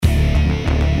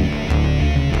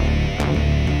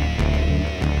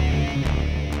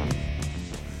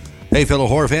Hey, fellow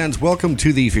horror fans, welcome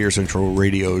to the Fear Central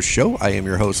Radio Show. I am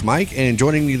your host, Mike, and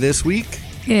joining me this week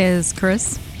is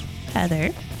Chris,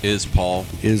 Heather, is Paul,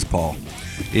 is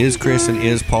Chris, and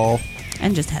is Paul,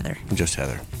 and just Heather.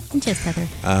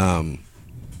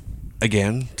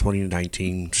 Again,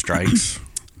 2019 strikes.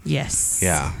 Yes.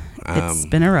 Yeah. It's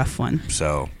been a rough one.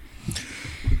 So,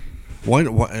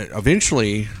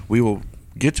 eventually, we will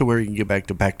get to where you can get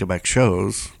back-to-back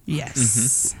shows. Yes.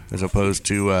 Mm-hmm. As opposed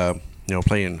to,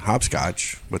 playing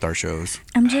hopscotch with our shows.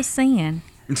 I'm just saying.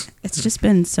 It's just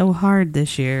been so hard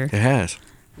this year. It has.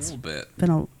 A little bit.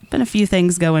 Been a few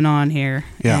things going on here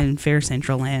in Fair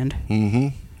Central Land.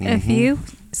 Mm-hmm.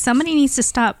 Somebody needs to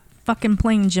stop fucking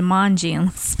playing Jumanji and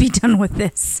let's be done with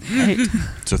this. Right.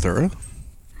 Zathura?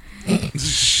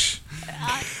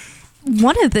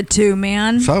 One of the two,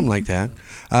 man. Something like that.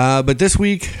 But this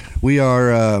week, we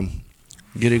are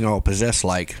getting all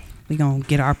possessed-like. We gonna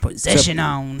get our possession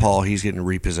on. Paul, he's getting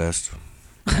repossessed.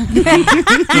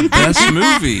 Best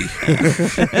movie.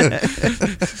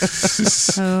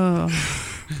 Oh.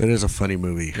 It is a funny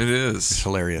movie. It is. It's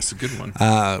hilarious. It's a good one.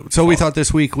 So we thought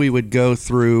this week we would go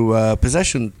through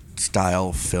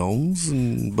possession-style films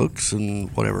and books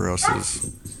and whatever else is.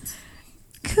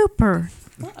 Cooper,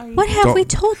 what have we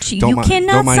told you? You Don't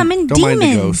cannot summon demons. Don't mind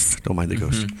the ghost. Don't mind the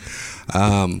ghost.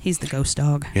 He's the ghost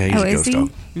dog. Yeah, he's a is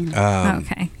ghost he? dog.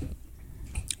 Okay.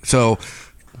 So,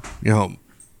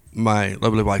 my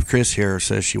lovely wife Chris here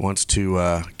says she wants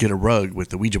to get a rug with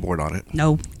the Ouija board on it.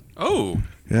 No. Oh.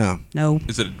 Yeah. No.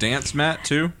 Is it a dance mat,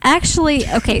 too? Actually,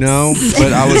 okay. No,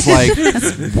 but I was like,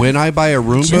 when I buy a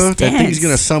Roomba, Just that thing's dance.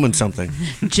 going to summon something.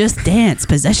 Just dance,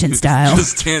 possession style.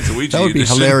 Just dance Ouija That would be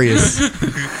edition. hilarious.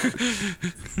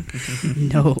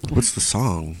 No. What's the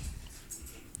song?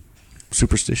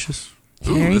 Superstitious?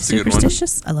 Ooh, Very that's a good one.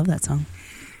 superstitious. I love that song.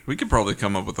 We could probably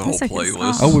come up with a whole That's a good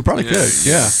playlist. song. Oh, we probably could.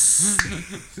 Yeah.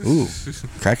 Ooh,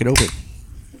 crack it open.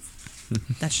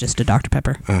 That's just a Dr.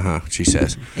 Pepper. She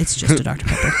says. It's just a Dr.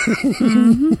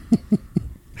 Pepper.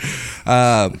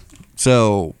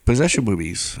 So, possession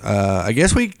movies. I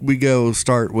guess we go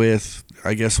start with,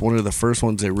 one of the first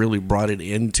ones that really brought it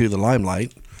into the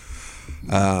limelight.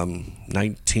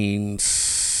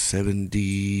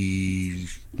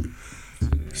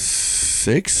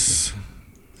 1976,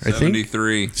 I think.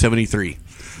 73.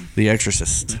 The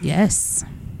Exorcist Yes.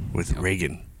 with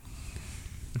Reagan.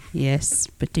 Yes.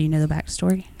 But do you know the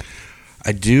backstory?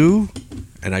 I do,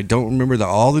 and I don't remember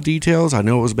all the details. I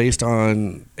know it was based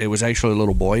on, it was actually a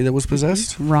little boy that was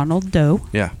possessed. Ronald Doe.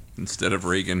 Yeah. Instead of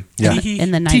Reagan. Yeah. In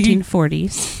the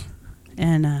 1940s.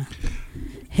 And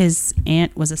his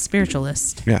aunt was a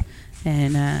spiritualist. Yeah.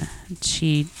 And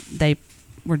they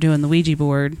were doing the Ouija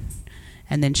board,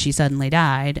 and then she suddenly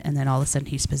died, and then all of a sudden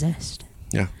he's possessed.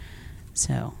 Yeah.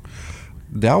 So.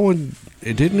 That one,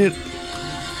 didn't it?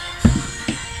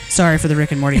 Sorry for the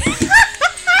Rick and Morty.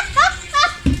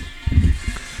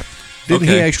 Didn't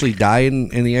he actually die in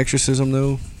the exorcism,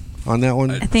 though, on that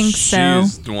one? I think so.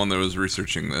 She's the one that was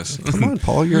researching this. Come on,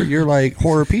 Paul. You're like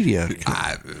Horrorpedia.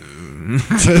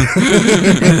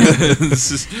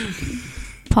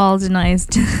 Paul denies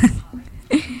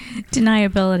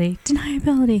deniability.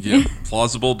 Yeah,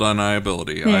 plausible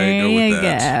deniability. There I go you with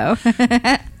that. go.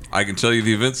 I can tell you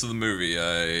the events of the movie.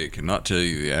 I cannot tell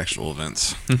you the actual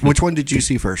events. Which one did you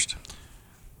see first?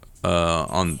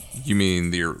 You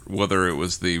mean whether it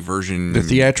was the version, The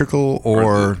theatrical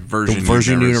or the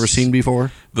version you never seen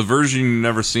before? The version you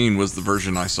never seen was the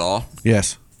version I saw,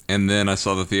 Yes. and then I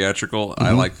saw the theatrical.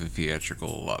 I like the theatrical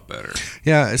a lot better.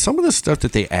 Yeah, some of the stuff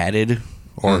that they added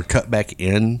or cut back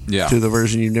in to the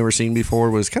version you've never seen before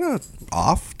was kind of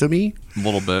off to me. A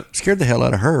little bit. Scared the hell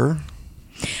out of her.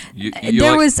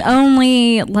 There was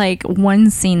only like one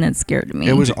scene that scared me.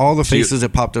 It was all the faces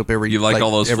that popped up every. You like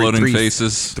all those every floating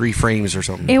faces? 3 frames or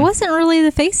something. It wasn't really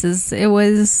the faces. It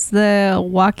was the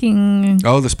walking.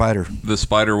 Oh, the spider. The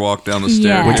spider walked down the stairs,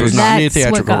 Yeah, Which was not in the that's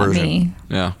what theatrical got version. me.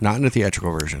 Yeah. Not in the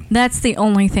theatrical version. That's the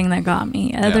only thing that got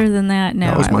me. Other than that, no,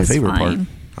 That was I my favorite fine.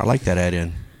 part. I like that add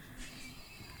in.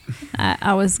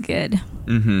 I was good.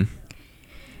 Mm-hmm.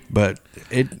 But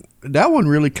that one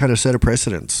really kind of set a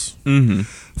precedence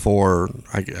for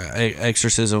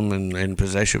exorcism and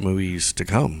possession movies to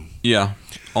come. Yeah.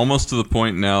 Almost to the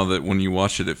point now that when you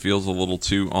watch it, it feels a little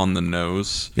too on the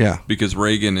nose. Yeah. Because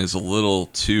Reagan is a little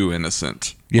too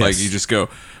innocent. Yes. Like, you just go,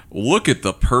 look at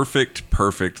the perfect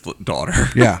daughter.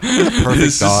 Yeah. The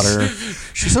perfect daughter.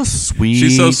 She's so sweet.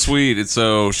 She's so sweet. And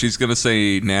so she's going to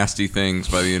say nasty things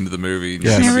by the end of the movie. And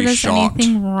Yes. she's Never gonna be does shocked.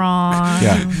 anything wrong.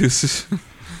 Yeah.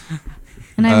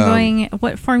 And I'm going,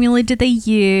 what formula did they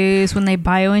use when they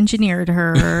bioengineered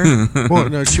her? Well,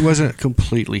 no, she wasn't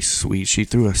completely sweet. She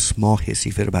threw a small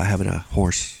hissy fit about having a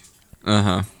horse.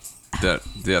 Uh-huh. But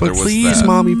But there was please, that.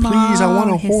 Mommy, please, I want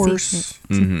a Hissy horse.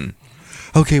 fit. Mm-hmm.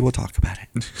 Okay, we'll talk about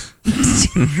it.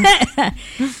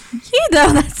 You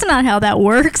know, that's not how that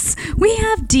works. We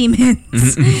have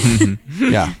demons.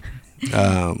 Yeah.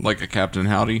 Like a Captain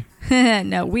Howdy.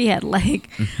 No, we had like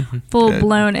full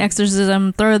blown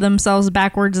exorcism, throw themselves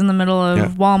backwards in the middle of Yeah.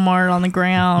 Walmart on the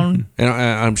ground, And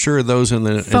I'm sure those in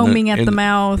the foaming at the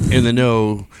mouth. in the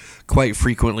know quite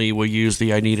frequently will use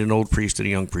the "I need an old priest and a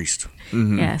young priest."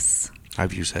 Yes.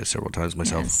 I've used that several times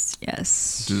myself.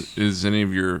 Yes. Is any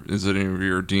of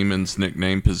your demons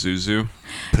nicknamed Pazuzu?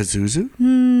 Pazuzu?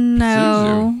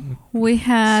 No. We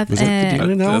have Was that the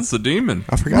demon? No. That's the demon.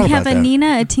 I forgot we about have a that.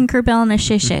 Nina, a Tinkerbell, and a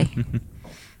Shay Shay.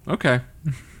 Okay.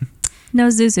 No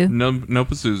Zuzu. No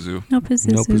Pazuzu. No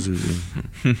Pazuzu. No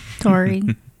Pazuzu. Sorry.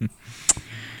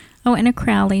 Oh, and a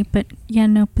Crowley, but yeah,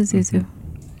 no Pazuzu.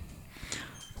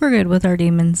 We're good with our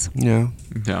demons. Yeah.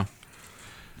 Yeah.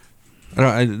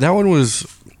 That one was.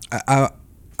 I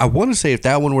want to say if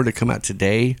that one were to come out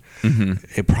today,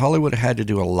 it probably would have had to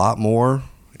do a lot more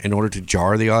in order to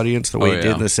jar the audience the way it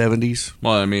did in the 70s.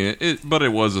 Well, I mean, it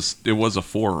was a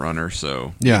forerunner,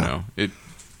 so Yeah. it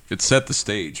set the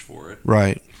stage for it.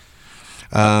 Right.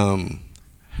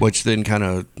 Which then kind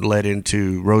of led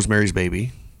into Rosemary's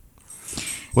Baby,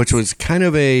 which was kind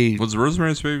of a. Was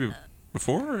Rosemary's Baby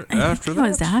before or I after think that? it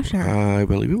was after. I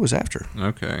believe it was after.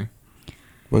 Okay.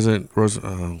 Was it Rose? See,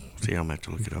 I'm gonna have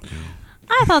to look it up now.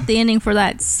 I thought the ending for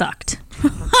that sucked.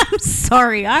 I'm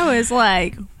sorry. I was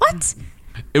like, what?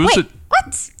 It was Wait,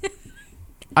 what?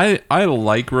 I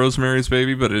like Rosemary's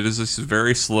Baby, but it is a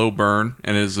very slow burn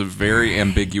and it is a very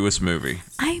ambiguous movie.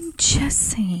 I'm just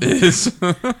saying. It is.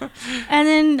 And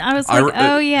then I was like,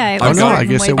 oh yeah. It I was know, I written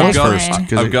guess way it back was when. first.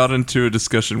 'Cause I've it- got into a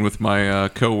discussion with my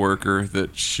coworker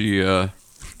that she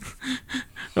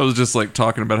I was just like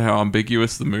talking about how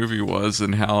ambiguous the movie was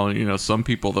and how, some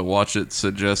people that watch it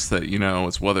suggest that,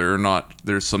 it's whether or not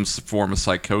there's some form of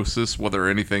psychosis, whether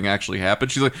anything actually happened.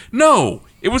 She's like, no,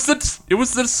 it was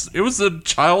the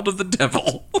child of the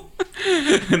devil.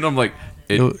 And I'm like,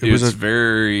 it was was a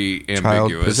very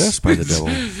Child ambiguous. possessed by the devil.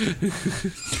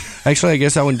 Actually, I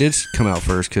guess that one did come out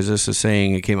first because this is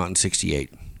saying it came out in '68.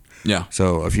 Yeah.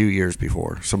 So a few years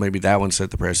before. So maybe that one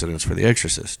set the precedence for The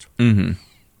Exorcist. Mm-hmm.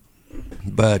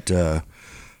 But the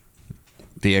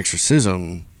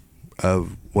exorcism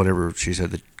of whatever she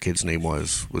said the kid's name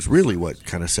was really what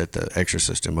kind of set the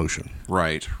Exorcist in motion.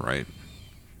 Right.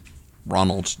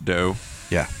 Ronald Doe.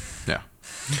 Yeah. Yeah.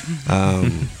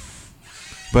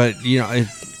 But,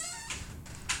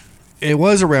 it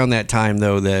was around that time,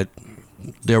 though, that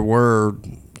there were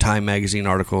Time magazine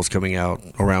articles coming out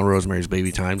around Rosemary's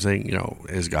Baby time saying,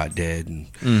 is God dead?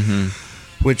 And,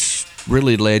 which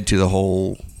really led to the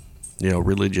whole,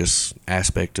 religious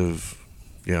aspect of,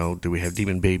 do we have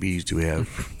demon babies? Do we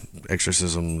have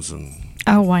exorcisms? And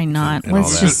Oh, why not? And all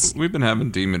Let's that. just We've been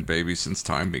having demon babies since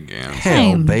time began. hell,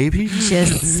 Same. baby.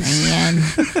 just saying.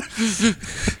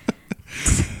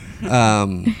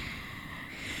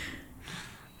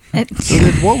 So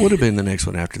then what would have been the next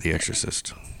one after The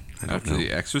Exorcist? I don't After know.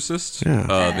 The Exorcist? Yeah.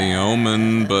 The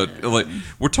Omen, but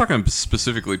we're talking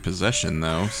specifically possession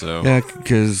though, so Yeah,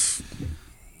 because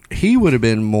he would have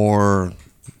been more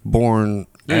born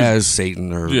as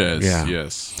Satan, or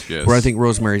yes. Where I think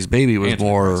Rosemary's Baby was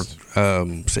more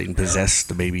Antichrist. Satan possessed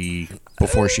the baby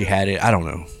before she had it. I don't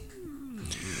know.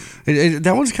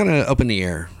 That one's kind of up in the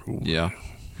air. Yeah.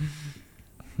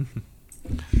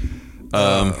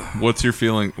 What's your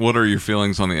feeling? What are your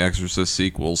feelings on the Exorcist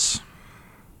sequels?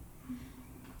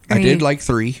 Are I you did like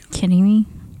 3. kidding me?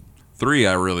 3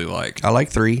 I really like. I like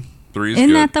 3. 3 is Isn't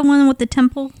good. that the one with the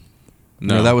temple?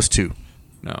 No, that was 2.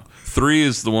 No. 3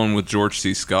 is the one with George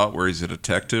C. Scott where he's a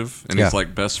detective and Yeah. he's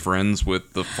like best friends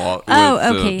with the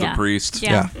okay, the yeah. priest.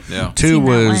 Yeah. Yeah. 2 Seen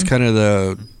that was one. kind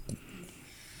of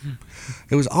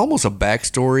it was almost a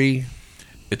backstory.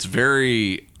 It's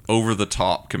very over the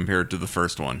top compared to the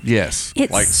first one. Yes.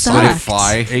 It Like sucked.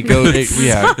 sci-fi. It goes,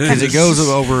 because it goes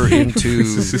over into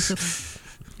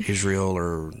Israel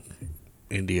or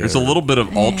India. There's a little bit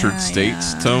of altered Yeah,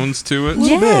 states yeah. tones to it.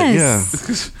 little bit,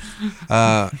 Yes.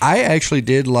 I actually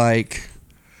did like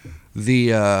the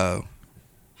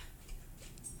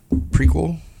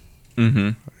prequel. Mm-hmm.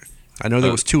 I know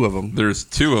there was 2 of them. There's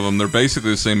 2 of them. They're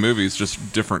basically the same movie. It's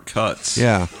just different cuts.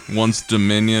 Yeah. One's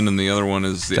Dominion and the other one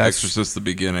is The That's- Exorcist: The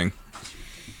Beginning.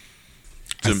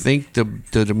 I think the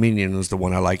Dominion was the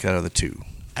one I liked out of the 2.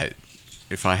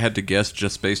 if I had to guess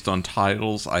just based on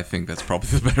titles, I think that's probably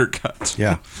the better cut.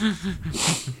 Yeah.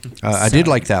 I did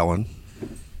like that one.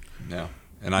 Yeah.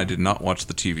 And I did not watch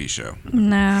the TV show.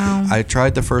 No. I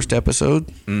tried the first episode.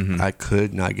 Mm-hmm. I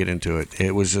could not get into it.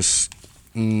 It was just,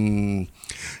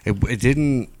 it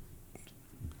didn't.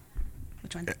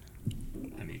 Which one?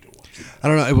 I need to watch it. I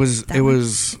don't know. It was That one?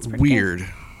 was pretty weird.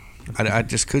 I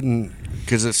just couldn't,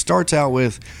 because it starts out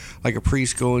with like a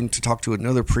priest going to talk to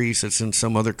another priest that's in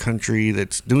some other country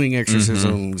that's doing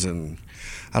exorcisms, and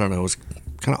I don't know. It was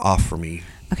kind of off for me.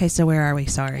 Okay, so where are we?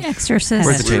 Sorry. Exorcist.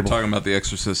 We're at the We were table. talking about the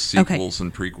Exorcist Okay. sequels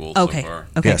and prequels Okay. so far.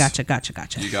 Okay, Yes. gotcha.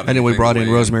 You got And then we anything brought to in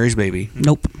weigh Rosemary's Baby.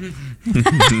 Nope.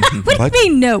 What do you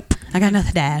mean, nope? I got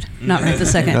nothing to add. Not right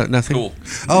this second. Nothing. Cool.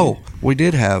 Oh, we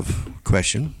did have a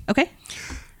question. Okay.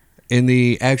 In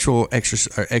the actual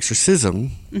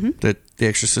exorcism that The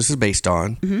Exorcist is based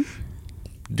on,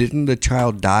 didn't the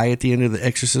child die at the end of the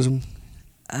exorcism?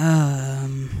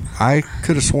 I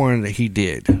could have sworn that he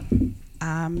did.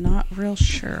 I'm not real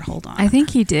sure. Hold on. I think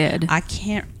he did. I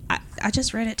can't. I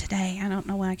just read it today. I don't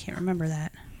know why I can't remember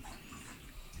that.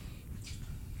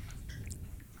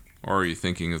 Or are you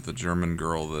thinking of the German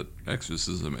girl that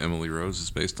Exorcism Emily Rose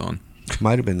is based on?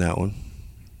 Might have been that one.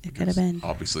 It could have been.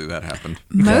 Obviously, that happened.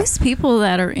 Most people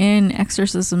that are in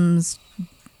exorcisms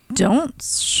don't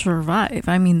survive.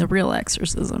 I mean, the real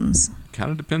exorcisms.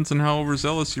 Kind of depends on how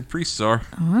overzealous your priests are.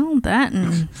 Well, that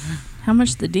and how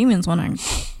much the demons want to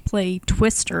play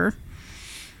Twister.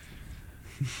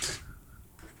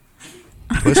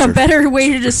 Twister. A better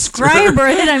way to describe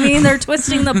it. I mean, they're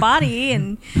twisting the body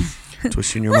and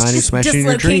Twisting your mind and smashing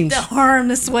your dislocate dreams. the arm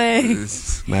this way.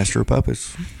 Master of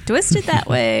puppets. Twist it that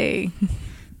way.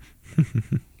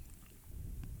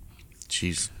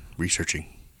 She's researching.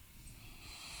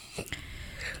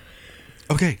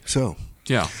 Okay, so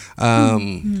Yeah.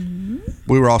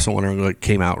 we were also wondering what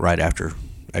came out right after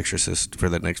Exorcist for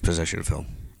the next Possession film.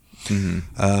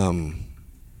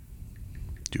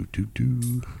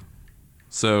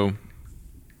 So,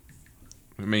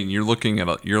 I mean, you're looking at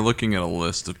a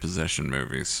list of possession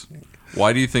movies.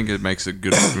 Why do you think it makes a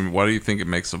good? Why do you think it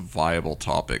makes a viable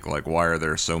topic? Like, why are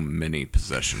there so many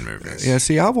possession movies? Yeah,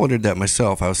 see, I wondered that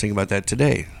myself. I was thinking about that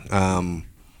today. I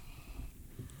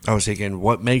was thinking,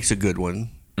 what makes a good one,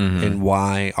 and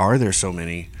why are there so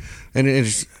many? And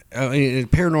it's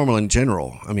paranormal in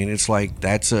general. I mean, it's like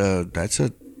that's a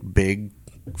big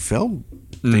film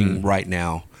thing right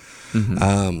now.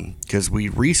 Because we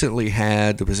recently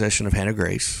had The Possession of Hannah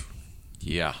Grace,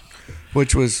 Yeah.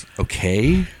 which was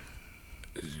okay.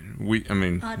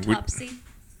 Autopsy.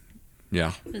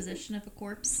 Yeah. Position of a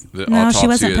corpse. The No, she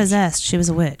wasn't autopsy of- possessed. She was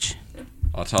a witch.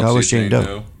 Autopsy That was of Jane Jane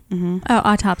Doe. Oh,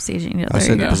 autopsy of Jane Doe. I There said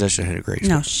you The go. Possession of Hannah Grace.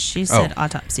 No, she said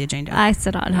autopsy of Jane Doe. I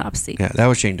said autopsy. Yeah, that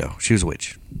was Jane Doe. She was a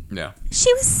witch. Yeah.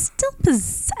 She was still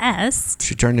possessed.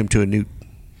 She turned him to a newt.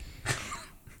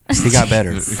 He got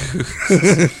better.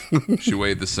 She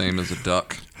weighed the same as a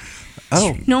duck.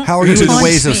 Oh, No, how are you in the punch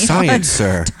ways of me. science,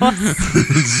 sir? You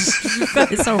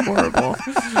guys are horrible.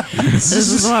 This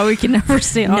is why we can never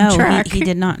stay on no, track. he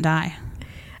did not die.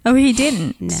 Oh, he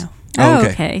didn't. No. Oh,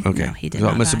 okay. Okay. No, he did So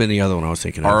it not must have die. been the other one I was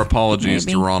thinking Our of. apologies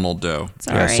Maybe. to Ronald Doe.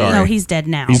 Sorry. Yeah, sorry. No, he's dead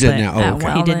now. He's dead but now. Oh, okay.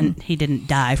 well, he then. didn't. He didn't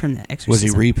die from the exorcism. Was he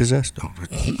repossessed? Oh.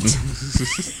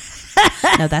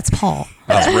 No, that's Paul.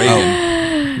 That's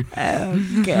Reagan.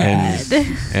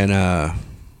 and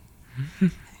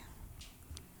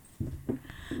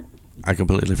I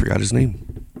completely forgot his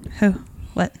name. Who?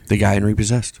 What? The guy in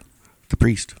Repossessed. The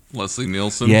priest. Leslie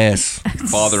Nielsen. Yes.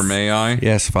 Father, may I?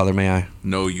 Yes, Father, may I?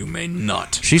 No, you may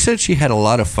not. She said she had a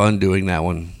lot of fun doing that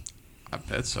one, I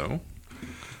bet so.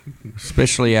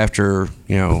 especially after,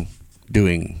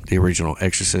 doing the original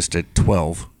Exorcist at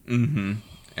 12. Mm-hmm.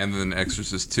 And then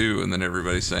Exorcist 2, and then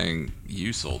everybody saying,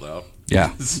 you sold out.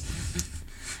 Yeah.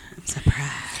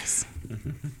 Surprise.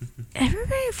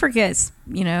 Everybody forgets,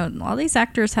 all these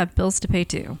actors have bills to pay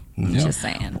too. Just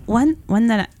saying. One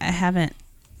that I haven't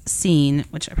seen,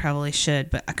 which I probably should,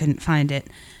 but I couldn't find it,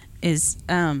 is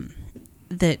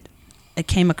that I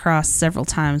came across several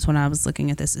times when I was looking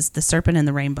at this. Is The Serpent and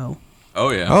the Rainbow. Oh,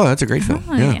 yeah. Oh, that's a great film.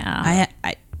 Oh, yeah.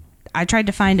 yeah. I tried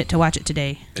to find it to watch it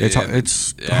today. It's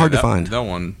hard to find. That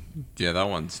one, that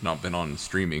one's not been on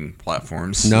streaming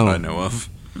platforms No. that I know of.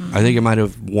 I think it might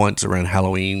have once around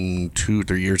Halloween 2 or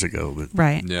 3 years ago. But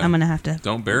Right. Yeah. I'm gonna have to.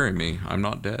 Don't bury me. I'm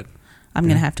not dead. I'm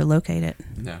gonna have to locate it.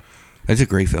 Yeah. it's a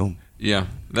great film. Yeah,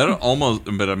 that almost,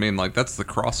 but I mean, like, that's the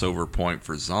crossover point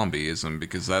for zombieism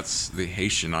because that's the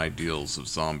Haitian ideals of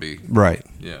zombie. Right.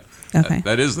 Yeah. Okay.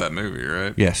 That is that movie,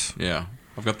 right? Yes. Yeah.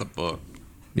 I've got the book.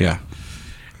 Yeah.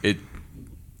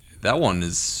 That one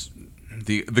is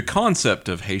the concept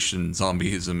of Haitian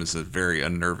zombieism is very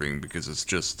unnerving because it's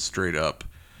just straight up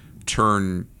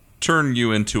turn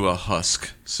you into a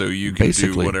husk so you can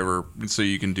do whatever, so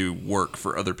you can do work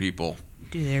for other people.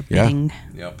 Do their bidding.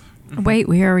 Yep. Wait,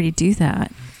 we already do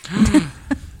that.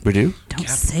 We do? Don't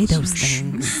say those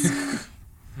things.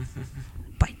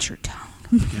 Bite your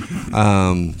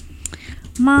tongue.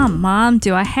 Mom,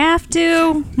 do I have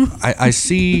to? I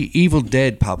see Evil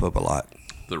Dead pop up a lot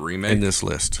The remake. in this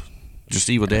list. Just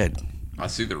Evil Dead. I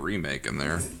see the remake in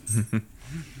there.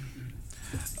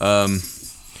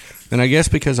 And I guess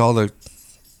because all the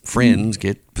friends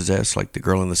get possessed, like the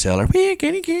girl in the cellar. We're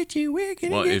gonna get you. We're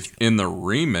gonna Well, get if in the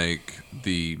remake,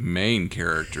 the main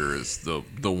character is the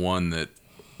one that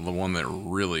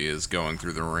really is going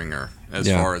through the ringer as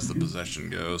far as the possession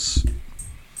goes.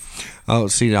 Oh,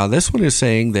 see, now this one is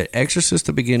saying that Exorcist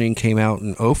the Beginning came out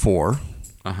in 2004.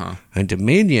 And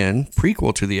Dominion,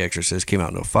 prequel to The Exorcist, came out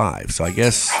in 2005. So I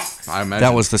guess I imagine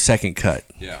that was the second cut.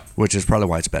 Yeah. Which is probably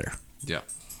why it's better. Yeah.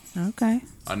 Okay.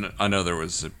 I know there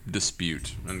was a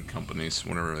dispute in companies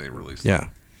whenever they released Yeah.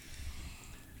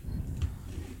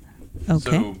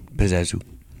 Okay. Pizzazu.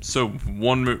 So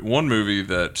one movie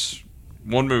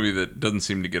that doesn't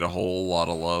seem to get a whole lot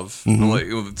of love. Like,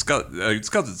 it's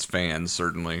got its fans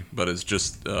certainly, but it's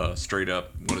just straight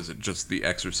up. What is it? Just The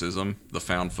Exorcism, the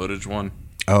found footage one.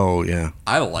 Oh, yeah.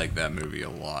 I like that movie a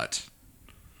lot.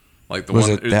 Like the Was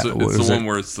one, it that- it's was the one it-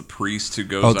 where it's the priest who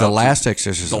goes. Oh, out The to- Last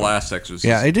Exorcism. The Last Exorcism.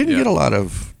 Yeah, it didn't get a lot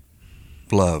of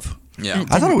love. Yeah,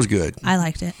 I thought it was good. I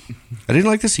liked it. I didn't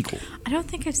like the sequel. I don't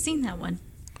think I've seen that one.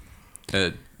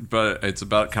 but it's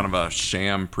about kind of a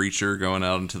sham preacher going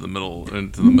out into the middle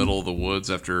of the woods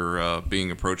after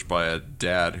being approached by a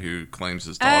dad who claims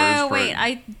his daughter is Oh, wait.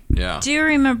 pregnant. I do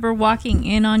remember walking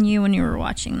in on you when you were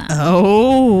watching that.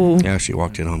 Oh. Yeah, she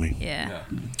walked in on me. Yeah.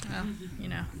 Well, you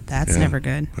know. That's Yeah. never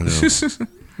good. I know.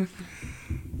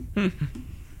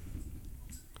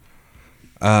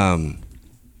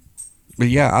 But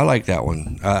yeah, I like that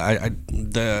one.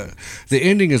 The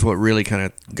ending is what really kind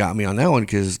of got me on that one,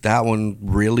 because that one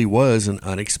really was an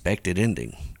unexpected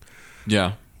ending.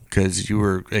 Yeah. Because you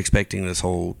were expecting this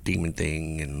whole demon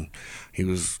thing, and he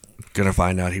was gonna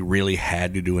find out he really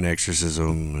had to do an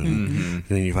exorcism, and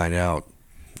then you find out,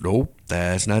 nope,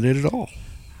 that's not it at all.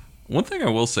 One thing I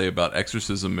will say about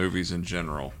exorcism movies in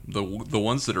general, the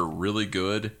ones that are really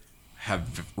good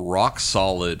have rock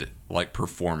solid like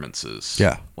performances.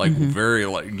 Yeah. Like very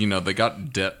they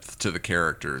got depth to the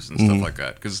characters and stuff like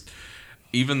that. Because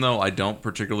even though I don't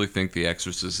particularly think The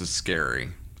Exorcist is scary,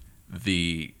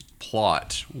 the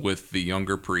plot with the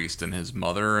younger priest and his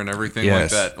mother and everything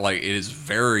Yes. like that, like it is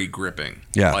very gripping.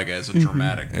 Yeah. Like as a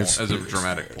dramatic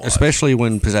plot. Especially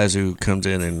when Pizzazu comes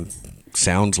in and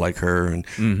sounds like her, and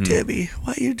Debbie,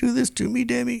 why you do this to me,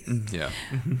 Debbie? Yeah.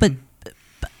 But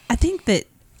I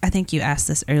think you asked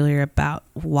this earlier about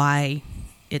why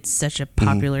it's such a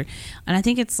popular, and I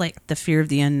think it's like the fear of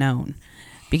the unknown,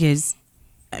 because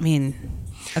I mean,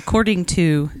 according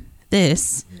to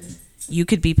this, you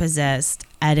could be possessed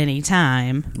at any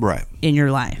time Right. in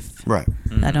your life. Right.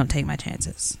 I don't take my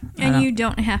chances. And you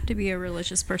don't have to be a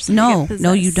religious person No, to get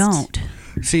no, you possessed.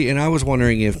 don't. See, and I was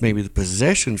wondering if maybe the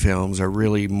possession films are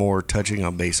really more touching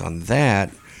on base on that,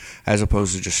 as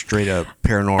opposed to just straight up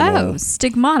paranormal Oh,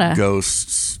 Stigmata.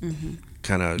 ghosts.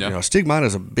 Kind of, Yeah. Stigmata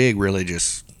is a big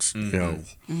religious, film.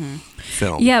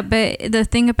 Yeah, but the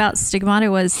thing about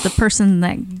Stigmata was the person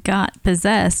that got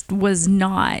possessed was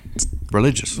not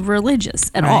Religious. religious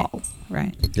at Right. all.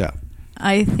 Right. Yeah.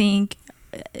 I think,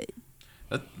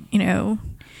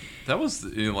 That was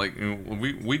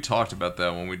we talked about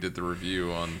that when we did the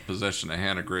review on Possession of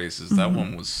Hannah Grace. That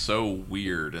one was so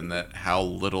weird in that how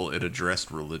little it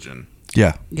addressed religion.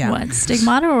 Yeah. Yeah. what,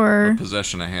 Stigmata or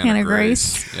Possession of Hannah Hannah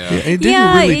Grace? Grace. Yeah, Yeah. it didn't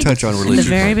Yeah, really it- touch on In religion. the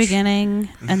very much. beginning,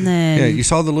 and then Yeah, you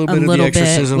saw the little a bit of little the bit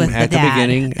exorcism with at the the dad,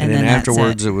 beginning, and then that's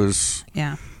afterwards it. it was,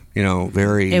 yeah,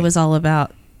 very. it was all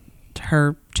about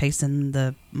her chasing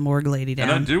the morgue lady down.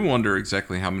 And I do wonder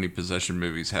exactly how many possession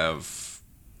movies have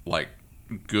like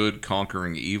good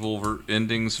conquering evil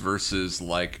endings versus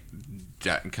like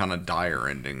kind of dire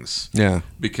endings. Yeah.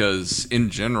 Because in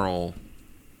general,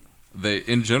 a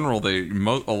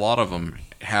lot of them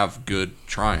have good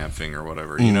triumphing or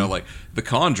whatever. You know, like The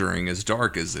Conjuring, as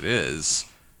dark as it is,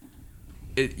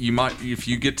 you might, if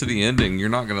you get to the ending, you're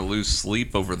not going to lose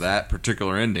sleep over that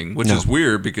particular ending, which No. is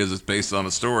weird because it's based on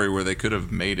a story where they could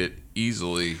have made it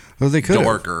easily Well, they could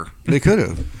darker. They could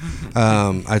have.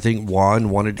 I think Juan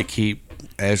wanted to keep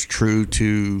as true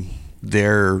to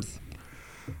their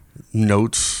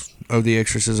notes of the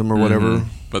exorcism or whatever.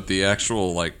 But the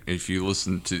actual, like, if you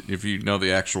know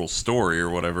the actual story or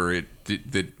whatever, it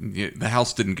the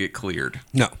house didn't get cleared.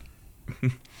 No.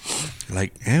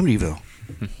 Like Amityville.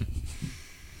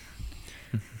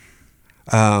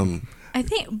 I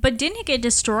think, but didn't it get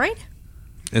destroyed?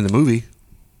 In the movie.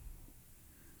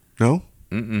 No?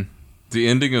 Mm-mm. The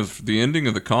ending of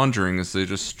The Conjuring is they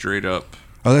just straight up.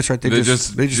 Oh, that's right. They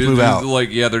just move out. Like,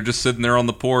 yeah, they're just sitting there on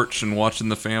the porch and watching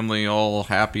the family all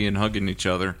happy and hugging each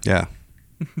other. Yeah.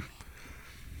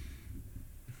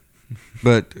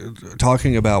 But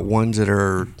talking about ones that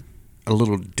are a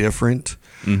little different,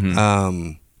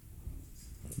 the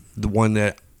one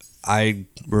that I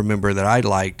remember that I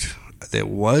liked that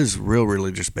was real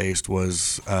religious based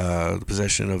was The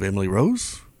Possession of Emily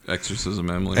Rose. Exorcism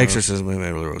of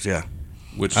Emily Rose, yeah.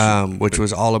 Which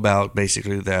was all about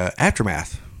basically the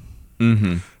aftermath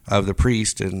of the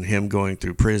priest and him going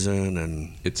through prison,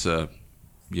 and it's a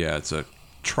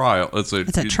trial. It's a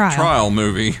trial. trial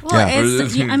movie. Well,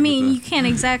 I mean, you can't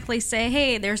exactly say,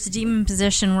 "Hey, there's a demon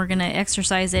possession. We're going to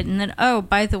exorcise it," and then, oh,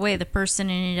 by the way, the person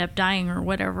ended up dying or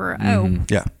whatever. Oh,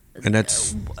 yeah. And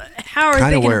that's how are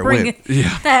they going to bring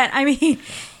Yeah. that? I mean,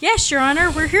 yes, Your Honor,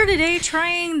 we're here today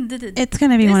trying. It's going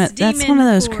to be that's one of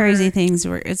those crazy things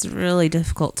where it's really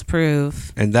difficult to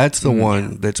prove. And that's the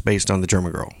one that's based on the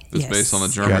German Girl. It's based on the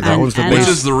German Yeah, Girl. that was the Which base.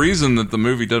 is the reason that the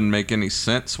movie doesn't make any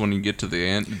sense when you get to the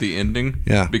ending.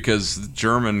 Yeah. Because the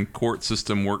German court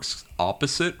system works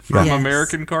opposite from Yes.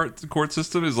 American court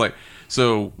system. Is like,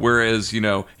 so whereas,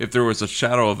 if there was a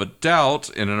shadow of a doubt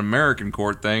in an American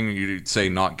court thing, you'd say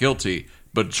not guilty.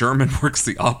 But German works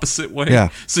the opposite way. Yeah.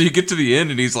 So you get to the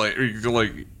end and he's like,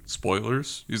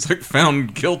 spoilers? He's like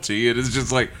found guilty. And it's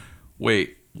just like,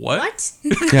 wait, what?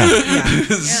 Yeah.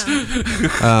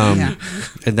 Yeah.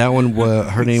 And that one,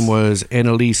 her name was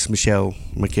Annalise Michel,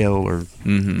 or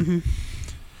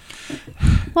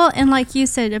Well, and like you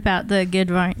said about the good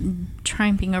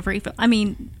triumphing over evil, I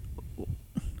mean,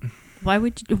 why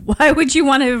would you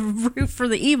want to root for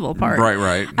the evil part?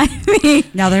 Right. I mean,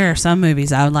 Now, there are some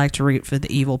movies I would like to root for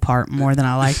the evil part more than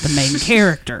I like the main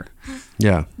character.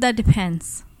 yeah. that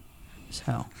depends.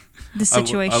 So, The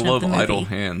situation I love of the movie. Idle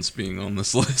Hands being on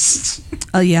this list.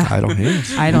 oh yeah, Idle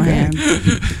Hands. Idle Hands.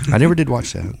 I never did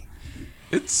watch that.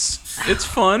 It's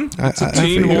fun. I- It's a I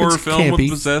teen figure horror it's film with campy.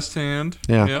 possessed hand.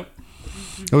 Yeah. Yep.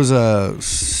 It was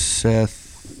Seth.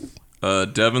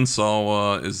 Devon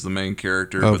Sawa is the main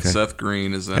character, but Okay. Seth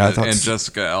Green is in Yeah, I it, thought and s-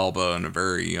 Jessica Alba, and a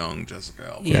very young Jessica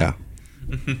Alba. Yeah.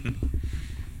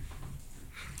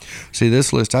 See,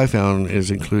 this list I found is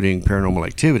including Paranormal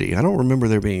Activity. I don't remember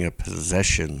there being a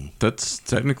possession. That's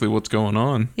technically what's going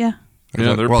on. Yeah.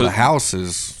 Yeah, they're the house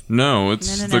is. No,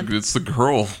 it's No. it's the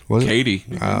girl, Was it? Katie.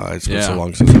 It's been Yeah. so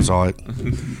long since I saw it.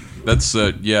 That's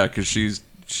because she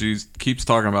keeps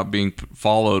talking about being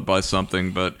followed by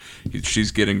something, but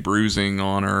she's getting bruising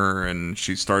on her, and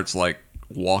she starts like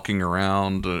walking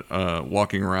around in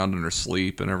her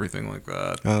sleep and everything like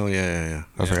that. Oh yeah.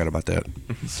 I forgot about that.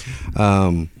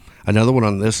 Another one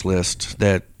on this list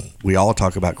that we all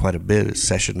talk about quite a bit is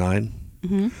Session 9.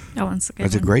 That one's a good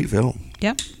It's a one. great film.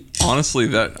 Yep. Honestly,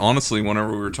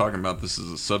 whenever we were talking about this as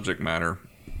a subject matter,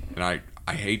 and I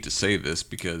hate to say this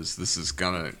because this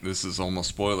is almost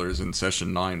spoilers, and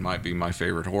Session 9 might be my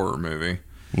favorite horror movie.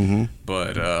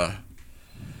 But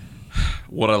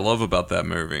what I love about that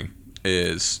movie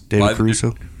is David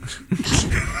Caruso.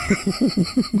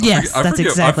 Yes, that's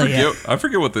exactly it. I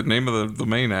forget what the name of the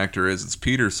main actor is. It's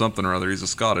Peter something or other. He's a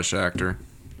Scottish actor.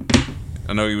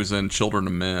 I know he was in Children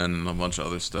of Men and a bunch of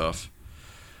other stuff.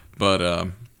 But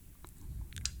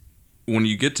when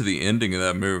you get to the ending of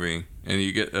that movie and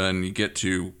you get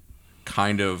to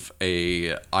kind of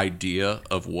a idea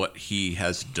of what he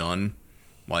has done,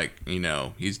 like,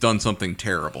 he's done something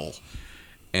terrible,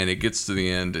 and it gets to the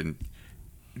end, and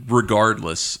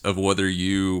regardless of whether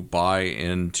you buy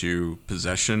into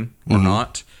possession or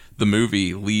not, the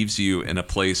movie leaves you in a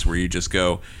place where you just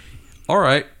go, all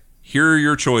right, here are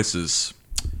your choices.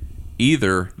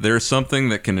 Either there's something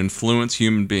that can influence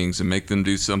human beings and make them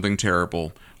do something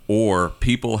terrible, or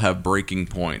people have breaking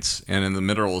points, and in the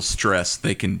middle of stress,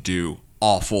 they can do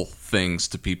awful things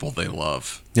to people they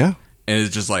love. Yeah. And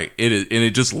it's just like, it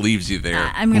just leaves you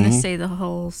there. I'm going to say the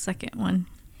whole second one.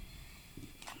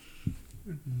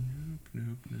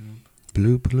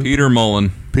 Bloop, bloop. Peter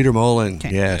Mullen. Peter Mullen.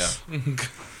 Yes.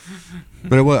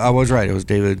 But I was right. It was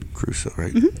David Caruso,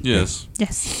 right? Yes.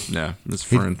 Yes. Yeah, his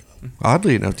friend.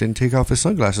 Oddly enough, didn't take off his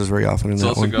sunglasses very often in It's that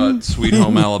also one. got Sweet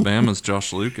Home Alabama's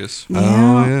Josh Lucas.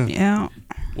 Oh, yeah. Yeah.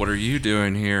 What are you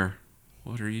doing here?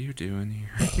 What are you doing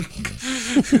here?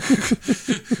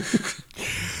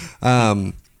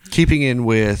 Keeping in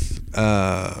with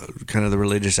kind of the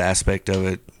religious aspect of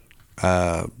it,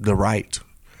 The Rite.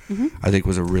 I think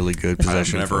was a really good I've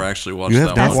possession. never film. actually watched You have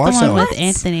that not That's one. watched the that one one? with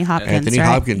Anthony Hopkins. Anthony right?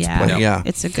 Hopkins Yeah. play- yeah.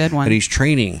 It's a good one. And he's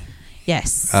training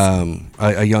yes.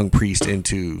 a young priest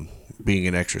into being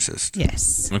an exorcist.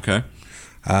 yes. Okay.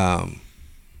 And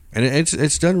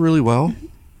it's done really well.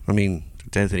 I mean,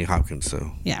 it's Anthony Hopkins,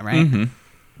 so Yeah. Right.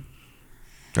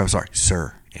 I'm sorry,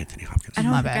 Sir Anthony Hopkins. I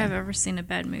don't My think bad. I've ever seen a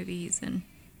bad movie he's in.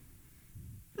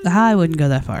 I wouldn't go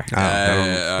that far.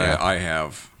 I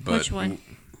have. But Which one?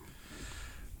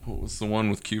 What was the one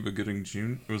with Cuba Gooding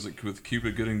Jr.? Was it with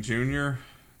Cuba Gooding Jr.?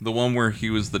 The one where he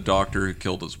was the doctor who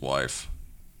killed his wife.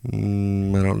 I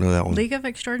don't know that one. League of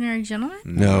Extraordinary Gentlemen?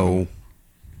 No,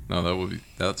 No,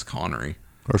 that's Connery.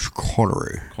 that's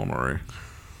Connery.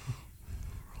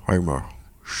 I'm a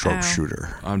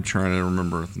sharpshooter. I'm trying to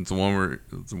remember. It's the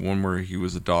one where he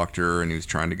was a doctor and he was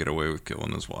trying to get away with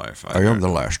killing his wife. I am the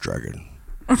last dragon.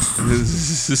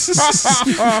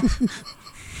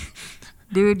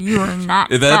 Dude, you are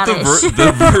not Is that the version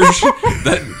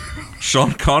that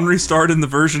Sean Connery starred in the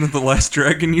version of The Last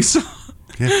Dragon you saw?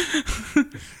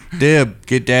 Dib,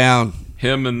 get down.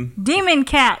 Him and Demon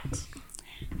Cat.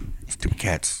 Stupid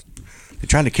cats. They're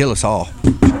trying to kill us all.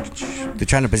 They're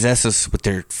trying to possess us with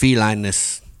their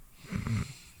felineness.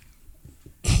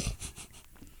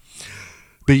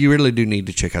 But you really do need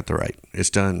to check out The Right. It's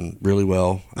done really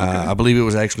well. I believe it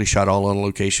was actually shot all on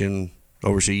location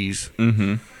overseas.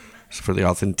 Mm-hmm. For the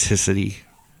authenticity.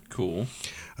 cool.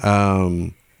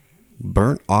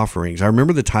 Burnt Offerings. I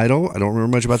remember the title. I don't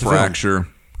remember much about the Fracture.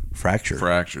 film. Fracture.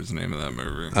 Fracture's the name of that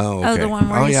movie. Oh, okay. Oh, the one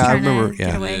where he's yeah, I trying to remember. get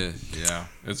Yeah, away. Yeah.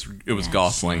 It was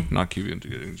Gosling, not Cuba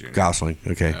Gooding Jr. Gosling.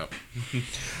 Okay.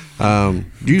 Yep.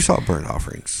 You saw Burnt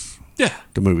Offerings, Yeah.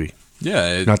 the movie,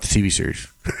 Yeah. not the TV series.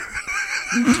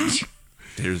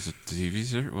 There's a TV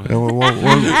series. What?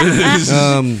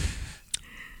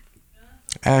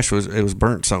 Ash was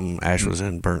burnt something. Ash was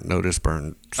in Burnt Notice.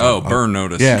 Burnt. Oh, something. Burn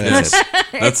Notice. Yeah, Yes.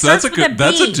 That's starts a with a good.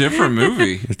 That's a B. different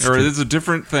movie, or it's a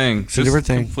different thing. It's a different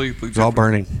thing. Completely. It's all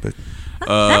different. burning,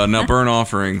 but Now, Burn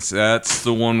Offerings. That's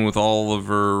the one with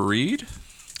Oliver Reed.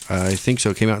 I think so.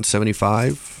 It came out in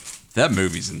 '75. That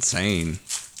movie's insane.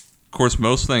 Of course,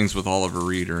 most things with Oliver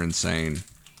Reed are insane.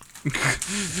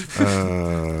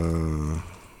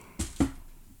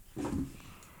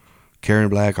 Karen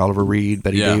Black, Oliver Reed,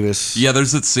 Betty Yeah, Davis. yeah.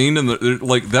 There's that scene in the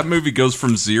like that movie goes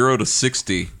from 0 to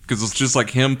 60 because it's just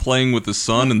like him playing with his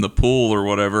son in the pool or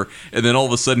whatever, and then all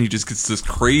of a sudden he just gets this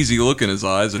crazy look in his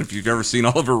eyes. And if you've ever seen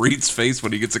Oliver Reed's face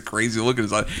when he gets a crazy look in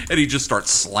his eye, and he just starts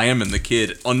slamming the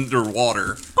kid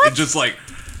underwater, and just like,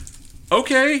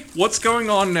 okay, what's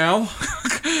going on now?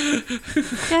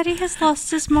 Daddy has lost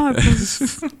his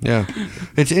marbles. Yeah.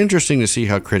 It's interesting to see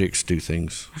how critics do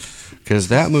things. Because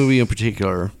that movie in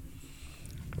particular,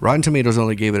 Rotten Tomatoes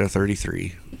only gave it a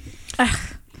 33.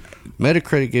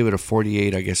 Metacritic gave it a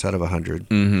 48, I guess, out of 100.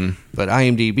 Mm-hmm. But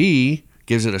IMDb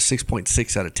gives it a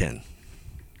 6.6 out of 10,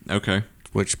 Okay,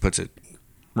 which puts it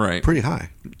right. pretty high.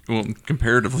 Well,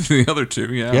 comparatively to the other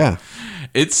two, yeah. Yeah.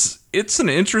 It's an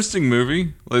interesting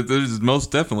movie. Like, there's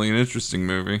most definitely an interesting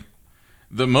movie.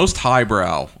 The most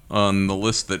highbrow on the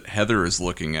list that Heather is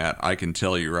looking at, I can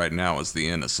tell you right now, is The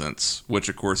Innocents, which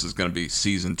of course is going to be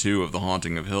season 2 of The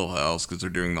Haunting of Hill House because they're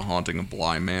doing The Haunting of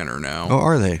Bly Manor now. Oh,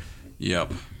 are they?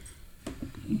 Yep.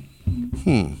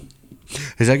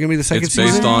 Is that going to be the second It's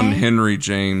based season? on Henry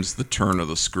James, The Turn of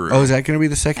the Screw. Oh, is that going to be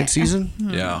the second season?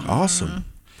 Yeah. Awesome.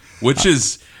 Which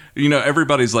is,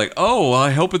 everybody's like, oh,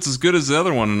 I hope it's as good as the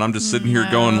other one. And I'm just sitting here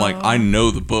going like, I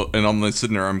know the book. And I'm like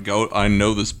sitting there, I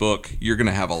know this book. You're going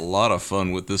to have a lot of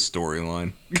fun with this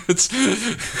storyline.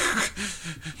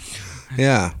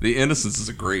 Yeah. The Innocents is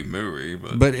a great movie.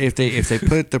 But if they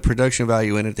put the production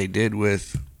value in it they did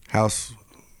with House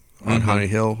on Haunted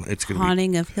Hill, it's going to be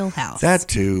Haunting of Hill House. that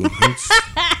too.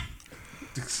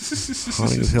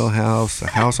 Haunting of Hill House, a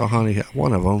House on Haunted Hill,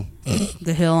 one of them.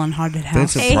 The Hill on Haunted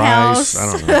House. Vincent A Price, House.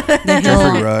 I don't know. The Jeffrey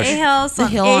Hill, Rush. A house the on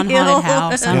Hill a on hill. Haunted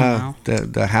House. I don't Yeah, know.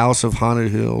 the House of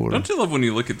Haunted Hill. Or, Don't you love when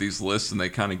you look at these lists and they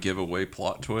kind of give away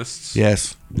plot twists?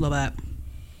 yes. Love that.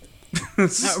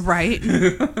 Right?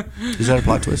 Is that a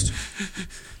plot twist?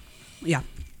 Yeah.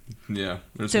 Yeah.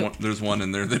 So- There's one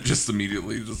in there that just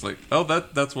immediately just like, oh,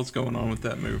 that's what's going on with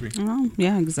that movie. Well,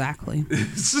 yeah, exactly.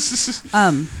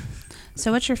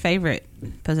 So what's your favorite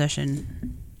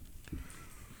possession?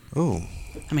 Oh.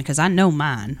 I mean, because I know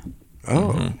mine.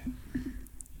 Oh.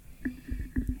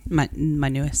 My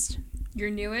newest. Your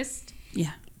newest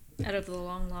Yeah. out of the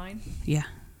long line. Yeah.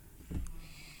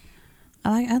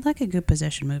 I like a good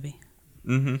possession movie.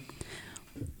 Mm-hmm.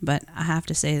 But I have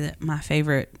to say that my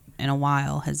favorite in a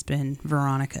while has been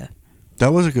Veronica.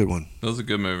 That was a good one. That was a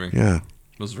good movie. Yeah.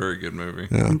 It was a very good movie.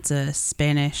 Yeah. It's a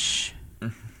Spanish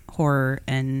horror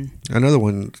and Another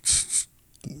one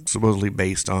supposedly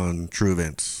based on true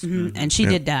events. and she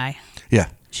did die. Yeah.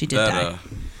 She did die.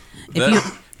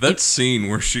 That scene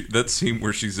where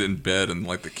she's in bed and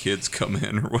like the kids come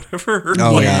in or whatever.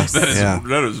 Oh, Like, yeah. that is Yeah.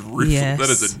 Yes. that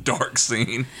is a dark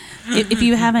scene. If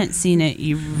you haven't seen it,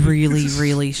 you really,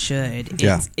 really should.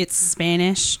 Yeah. It's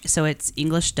Spanish, so it's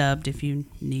English dubbed if you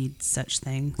need such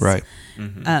things. Right.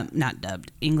 Not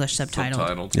dubbed, English subtitled.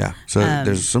 Subtitled. Yeah. So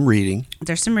there's some reading.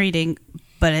 There's some reading,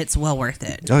 but it's well worth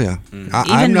it. Oh yeah. Even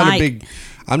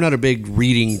I'm not a big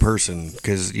reading person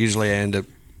because usually I end up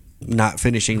not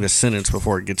finishing the sentence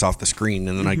before it gets off the screen,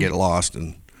 and then I get lost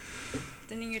and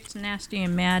Then he gets nasty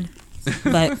and mad.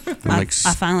 But I like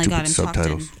finally got him stupid talked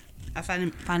in.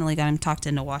 subtitles. Finally got him talked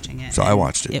into watching it. So I and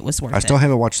watched it. It was worth I still it.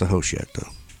 haven't watched The Host yet though.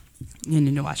 You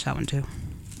need to watch that one too.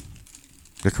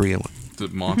 The Korean one. The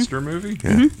monster movie?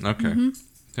 Yeah. Okay.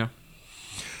 Yeah.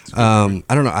 I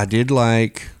don't know. I did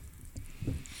like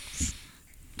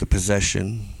The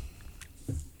Possession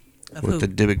Of with who? the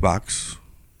Dybbuk box.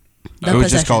 The It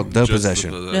was just Possession. called The Just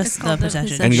Possession. Just the called The possession.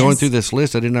 Possession. And going Yes. through this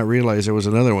list, I did not realize there was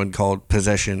another one called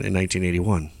Possession in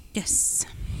 1981. Yes.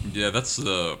 Yeah, that's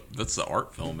the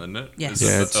art film, isn't it? Yes. Is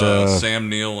Yeah, it, it's, Sam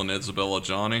Neill and Isabella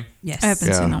Johnny. Yes. I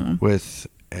haven't seen that one. with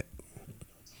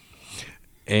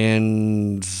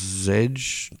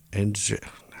Anzej.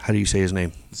 How do you say his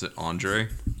name? Is it Andre?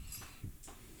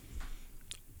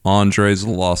 Andre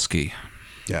Zalowski.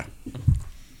 Yeah.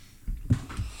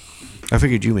 I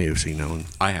figured you may have seen that one.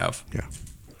 I have. Yeah.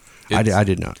 It's, I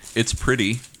did not. It's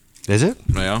pretty. Is it?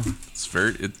 Yeah. It's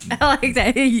very. I like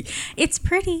that. It's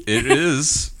pretty. It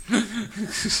is.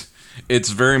 It's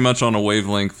very much on a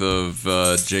wavelength of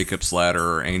Jacob's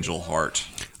Ladder or Angel Heart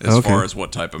as Okay. far as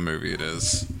what type of movie it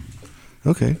is.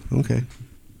 Okay.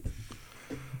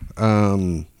 I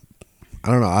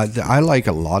don't know. I like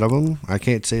a lot of them. I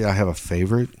can't say I have a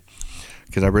favorite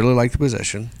because I really like The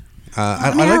Possession.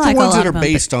 I mean, I like like the a ones lot that are of them,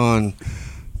 based on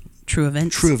True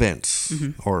events. true events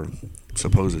or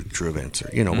supposed true events or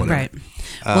whatever. Right.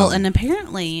 Well, and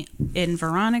apparently in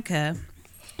Veronica,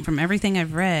 from everything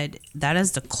I've read, that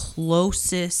is the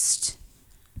closest,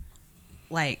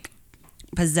 like,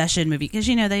 possession movie because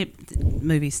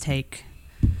movies take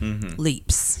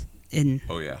leaps in.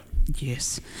 Oh yeah.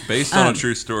 Yes. Based on a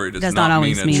true story does not not mean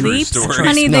always a mean true Leaps, story.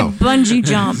 honey, No. they bungee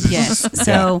jump. Yes.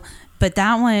 So, but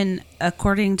that one,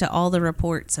 according to all the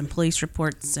reports and police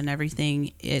reports and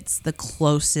everything, it's the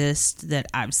closest that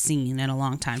I've seen in a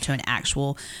long time to an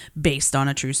actual based on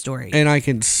a true story. And I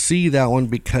can see that one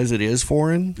because it is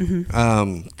foreign.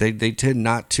 They tend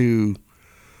not to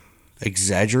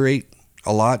exaggerate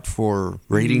a lot for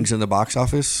ratings in the box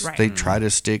office. Right. They try to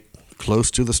stick close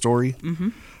to the story.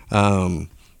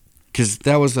 Because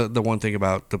that was the one thing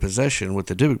about The Possession with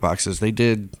the Dybbuk boxes. They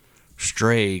did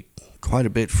stray quite a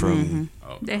bit from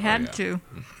They had to.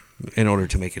 in order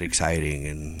to make it exciting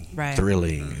and Right.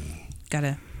 thrilling. And,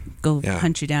 Gotta go Yeah.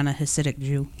 hunt you down a Hasidic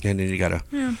Jew. and then you got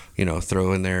to,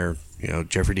 throw in there,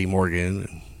 Jeffrey D.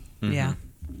 Morgan and Yeah.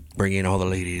 bring in all the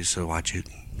ladies to watch it.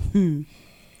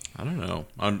 I don't know.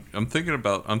 I'm thinking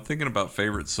about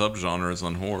favorite subgenres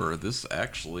on horror. This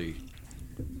actually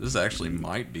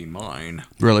might be mine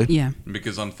Really? Yeah.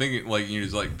 because I'm thinking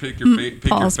pick your pick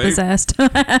Paul's your favorite. possessed.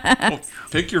 Well,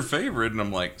 pick your favorite, and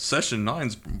I'm like, Session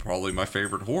 9's probably my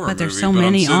favorite horror But there's movie. so I'm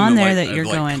many sitting on there there that you're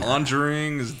going,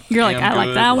 Conjuring. Is You're like, damn I like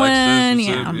good, that one,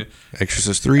 Exorcist, yeah.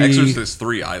 Exorcist 3. Exorcist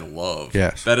 3, I love.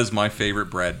 Yes. That is my favorite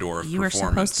Brad Dourif You were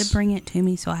performance. supposed to bring it to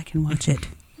me so I can watch it.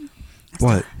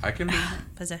 What? I can.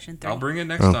 Possession 3. I'll bring it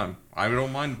next Oh. time. I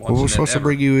don't mind watching Well, we're it supposed to ever.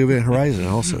 bring you Event Horizon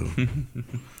also.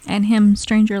 And him,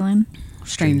 Strangerland.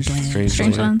 Strangeland.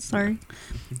 Strangeland, sorry.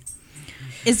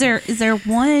 Is there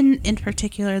one in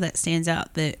particular that stands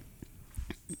out that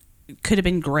could have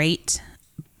been great,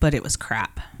 but it was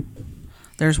crap?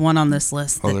 There's one on this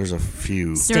list Oh, that there's a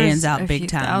few. stands There's out a big few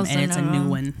time, thousand and it's a of new them.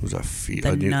 one. There's a few.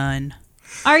 The Nun.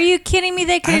 Are you kidding me?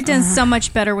 They could have done so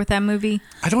much better with that movie.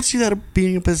 I don't see that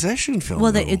being a possession film.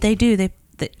 Well, though. they do.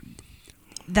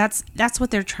 That's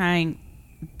what they're trying.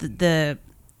 The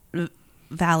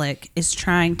Valak is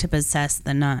trying to possess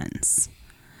the nuns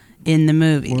in the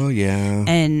movie. Well, yeah.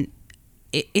 And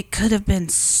it could have been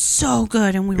so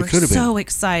good, and we were could have so been.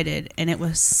 excited, and it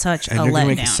was such And a they're letdown. gonna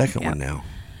make a second one now.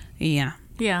 Yeah,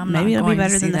 Yeah, I'm maybe not it'll be going to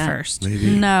better see than the that. first.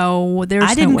 Maybe. No, there's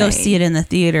I didn't no go way. see it in the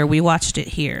theater. We watched it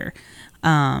here.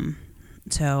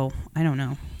 So I don't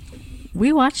know.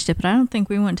 We watched it, but I don't think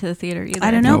we went to the theater either.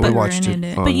 I don't know, think but we were watched in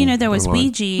it. But there was online.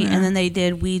 Ouija, and then they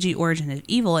did Ouija Origin of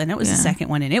Evil, and it was the Yeah. second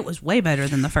one, and it was way better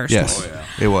than the first Yes, one. Oh,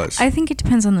 yeah. it was. I think it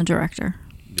depends on the director.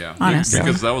 Yeah, Honestly.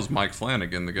 because that was Mike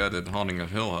Flanagan, the guy that Haunting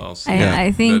of Hill House.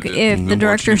 I think That did if No the More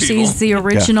director Tree People. sees the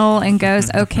original and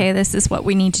goes, okay, this is what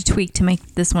we need to tweak to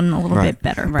make this one a little Right. bit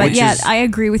better. Right. But Which yeah, is- I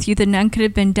agree with you. The Nun could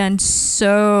have been done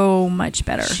so much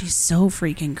better. She's so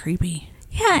freaking creepy.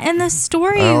 Yeah, and the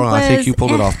story I don't know. was. I think you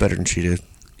pulled it off better than she did.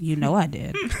 You know I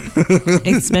did.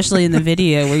 Especially in the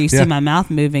video where you see Yeah. my mouth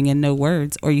moving and no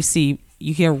words, or you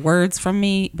hear words from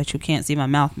me, but you can't see my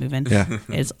mouth moving. Yeah.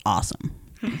 It's awesome.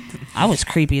 I was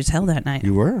creepy as hell that night.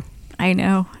 You were. I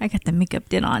know. I got the makeup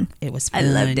did on. It was I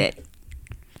fun. loved it.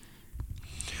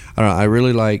 I don't know. I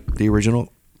really like the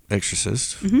original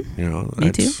Exorcist. You know,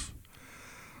 Me too.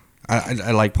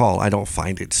 I like Paul. I don't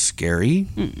find it scary,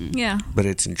 Yeah. but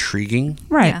it's intriguing.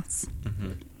 Right. Yes.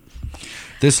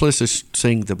 This list is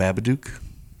saying the Babadook.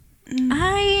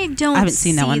 I don't I haven't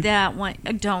seen that see one. that one.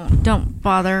 Don't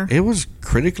bother. It was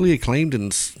critically acclaimed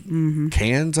in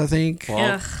cans, I think.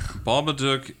 Ugh.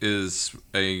 Babadook is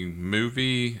a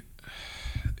movie.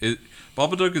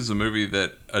 Babadook is a movie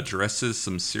that addresses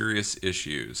some serious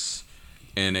issues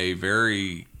in a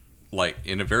very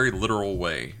literal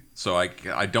way. So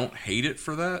I don't hate it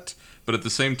for that, but at the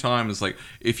same time, it's like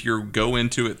if you go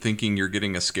into it thinking you're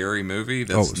getting a scary movie,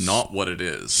 that's not what it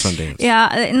is. Sundance. Yeah,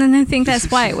 and then I think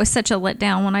that's why it was such a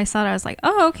letdown when I saw it. I was like,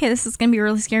 oh, okay, this is going to be a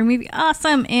really scary movie.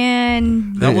 Awesome.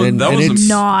 And That was it's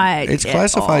not. It's at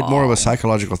classified more of all. a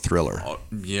psychological thriller.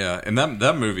 Yeah, and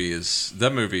that movie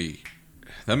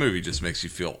just makes you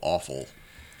feel awful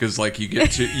because like you get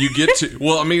to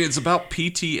well, I mean it's about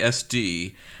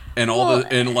PTSD and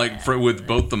with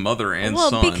both the mother and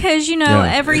son. Because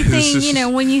Yeah.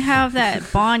 everything, when you have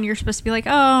that bond, you're supposed to be like,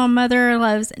 oh, mother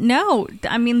loves. No,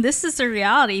 I mean this is the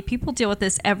reality. People deal with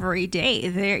this every day.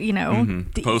 They're,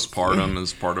 Postpartum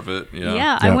is part of it. Yeah.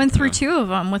 Yeah, I went through 2 of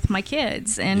them with my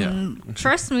kids, and Yeah.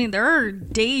 trust me, there are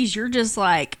days you're just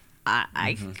like,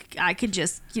 I could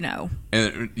just,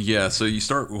 And so you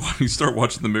start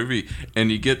watching the movie,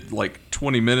 and you get like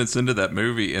 20 minutes into that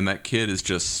movie, and that kid is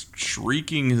just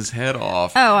shrieking his head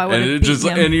off. Oh, I would've and beaten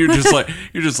him. and you're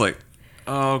just like,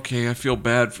 oh, okay, I feel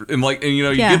bad for, you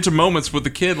Yeah. get to moments with the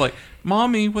kid like,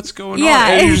 mommy, what's going Yeah.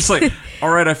 on? And you're just like, all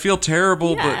right, I feel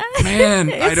terrible, Yeah. but man,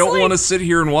 I It's don't like- want to sit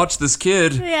here and watch this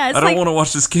kid. Yeah, it's I don't like want to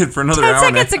watch this kid for another 10 hour.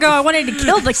 seconds ago, I wanted to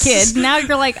kill the kid. Now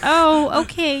you're like, oh,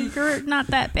 okay, you're not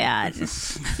that bad.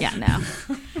 Yeah, no.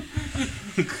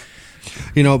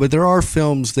 But there are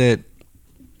films that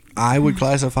I would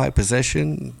classify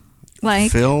possession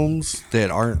Like, films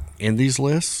that aren't in these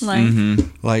lists.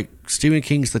 Like Stephen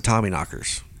King's The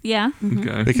Tommyknockers. yeah,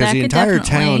 Okay. Because That the could entire town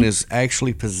definitely- is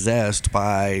actually possessed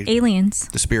by aliens.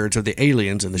 the spirits of the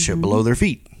aliens in the ship below their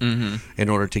feet in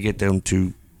order to get them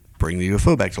to bring the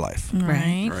UFO back to life.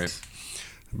 Right. Right.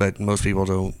 But most people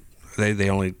don't. They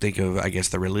only think of, I guess,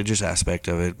 the religious aspect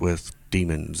of it with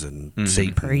demons and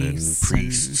Satan Priests and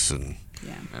priests and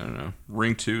I don't know.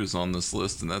 Ring 2 is on this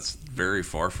list, and that's very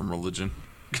far from religion.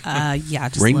 Yeah,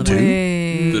 just Ring a two?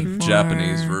 little. The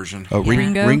Japanese version. oh,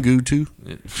 Ringo? Ringu too.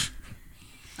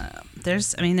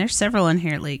 There's several in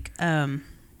here. Like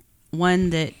one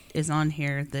that is on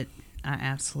here that I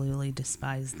absolutely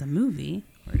despise the movie.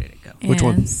 Where did it go? Which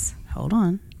one? Yes. Hold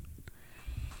on.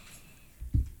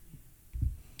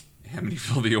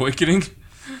 Amityville: The Awakening.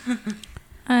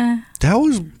 That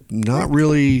was not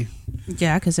really.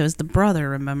 Yeah, because it was the brother.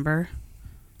 Remember,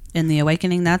 in The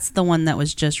Awakening. That's the one that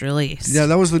was just released. Yeah,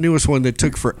 that was the newest one that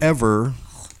took forever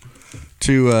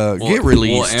to get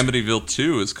released. Well, Amityville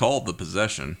 2 is called The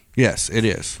Possession, Yes, it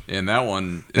is. and that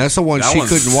one. That's the one that she one's-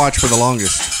 couldn't watch for the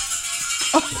longest.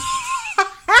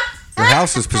 Your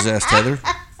house is possessed, Heather,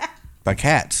 by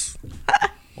cats.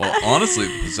 Well, honestly,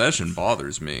 The Possession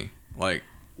bothers me, like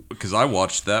because I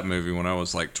watched that movie when I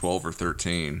was like 12 or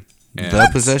 13. And The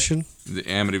Possession? the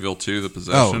Amityville 2, The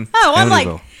Possession. Oh, I'm like,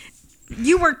 Amityville.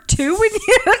 you were 2 when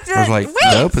you. I was like, Wait.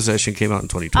 The Possession came out in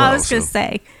 2012. I was gonna so.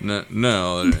 say,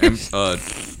 No, that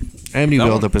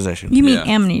Amityville, one- The Possession. you mean Yeah.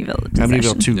 Amityville?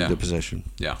 Amityville 2, Yeah. The Possession.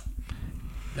 yeah.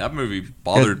 That movie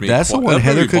bothered me. That's the quite- one that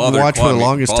Heather movie couldn't bothered watch for quite the me-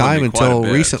 longest bothered time me quite a until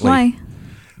bit. recently. Why?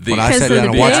 The, When I sat Because down of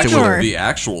and the watched it with big her. or- the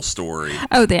actual story.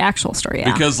 Oh, the actual story.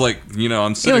 Yeah. Because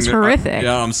I'm sitting was there, horrific.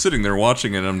 I'm sitting there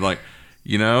watching it and I'm like,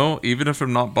 even if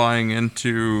I'm not buying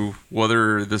into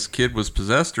whether this kid was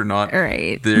possessed or not,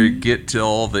 Right. they get to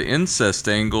all the incest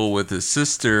angle with his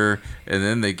sister, and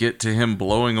then they get to him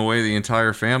blowing away the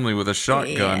entire family with a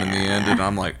shotgun in the end, and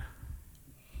I'm like,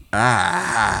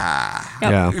 Yeah.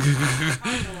 yeah.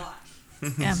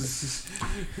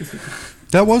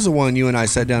 That was the one you and I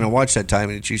sat down and watched that time,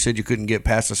 and you said you couldn't get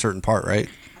past a certain part, right?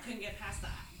 I couldn't get past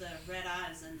the red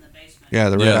eyes in the basement. Yeah,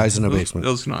 the red eyes in the that was- basement.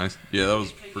 That was nice. Yeah, that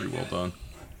was pretty well done.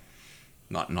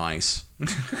 Not nice.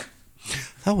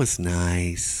 That was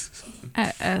nice.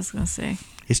 I was gonna say,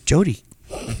 It's Jody.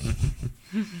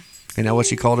 And that what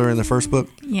she called her in the first book?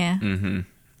 yeah. Mm-hmm.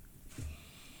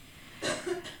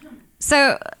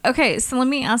 So let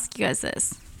me ask you guys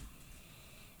this: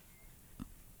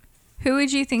 who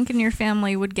would you think in your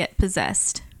family would get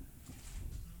possessed?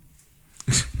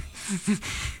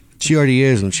 She already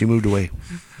is when she moved away.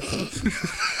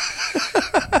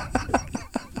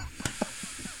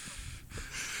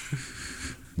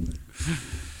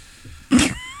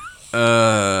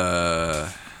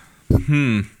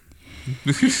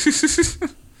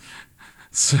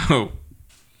 So,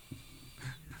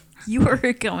 You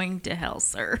are going to hell,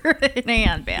 sir, in a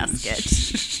handbasket.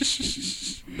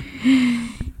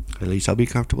 At least I'll be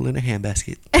comfortable in a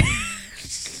handbasket.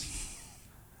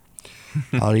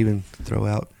 I'll even throw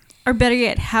out. Or better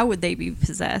yet, how would they be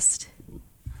possessed?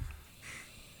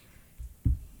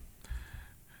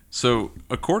 so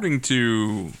according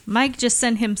to Mike just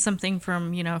sent him something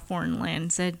from, a foreign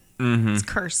land. Said it's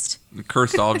cursed.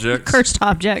 cursed objects, Cursed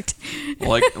object.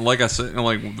 like I said,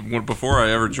 before I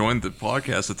ever joined the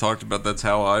podcast, I talked about that's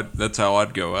how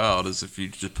I'd go out, is if you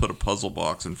just put a puzzle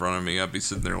box in front of me, I'd be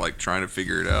sitting there like trying to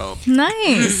figure it out.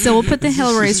 Nice. So we'll put the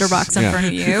Hellraiser box in Yeah. front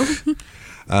of you.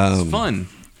 It's fun.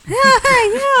 Yeah.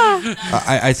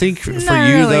 I think for Not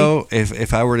you, really. though,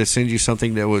 if I were to send you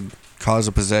something that would cause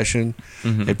a possession,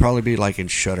 it'd probably be like in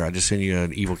Shudder. I just send you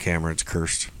an evil camera. It's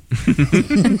cursed. And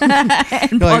You're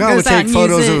like, Paul oh, we'll goes out take and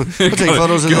photos use it. of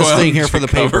Go this out thing and here for the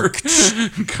cover-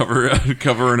 paper.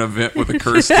 cover an event with a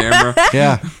cursed camera.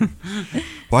 Yeah.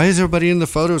 Why is everybody in the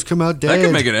photos come out dead? That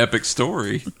could make an epic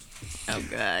story. Oh,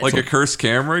 God. Like a cursed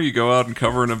camera, you go out and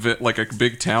cover an event, like a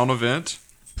big town event.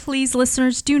 Please,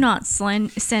 listeners, do not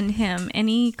send him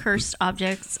any cursed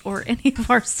objects or any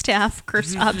of our staff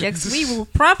cursed objects. We will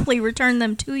promptly return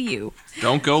them to you.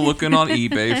 Don't go looking on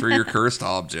eBay for your cursed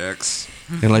objects.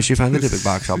 Unless you find the Dybbuk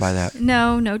box, I'll buy that.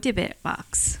 No Dybbuk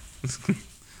box.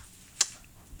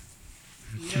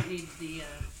 You don't need the.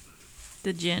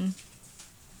 The gin.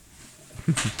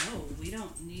 No, we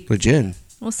don't need The gin.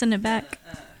 We'll send it back.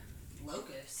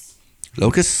 locusts.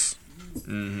 Locusts?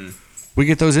 We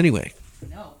get those anyway.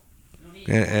 No, we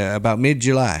don't need. About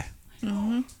mid-July.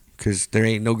 Because there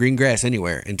ain't no green grass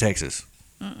anywhere in Texas.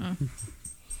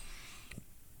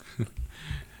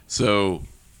 So,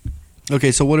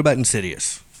 Okay, so what about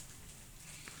Insidious?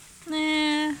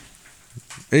 Nah,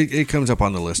 It comes up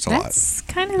on the list a lot. that's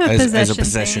kind of a As possession a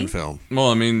possession thing. film. well,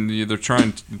 I mean, they're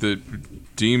trying. The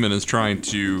demon is trying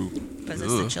to. Possess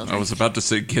the children. I was about to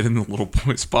say get in the little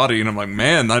boy's body, and I'm like,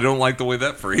 man, I don't like the way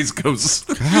that phrase goes.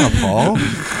 God, Paul.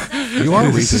 You are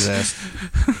repossessed.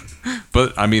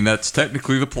 But I mean, that's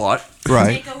technically the plot.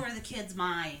 Right. Take over the kids'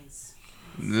 minds.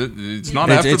 It's not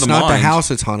It's, after it's the not mind. the house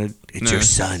that's haunted. It's No, your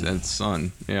son. It's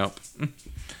son. Yep.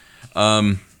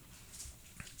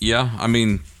 Yeah, I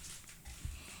mean,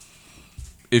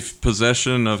 if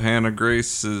possession of Hannah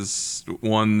Grace is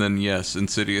one, then yes,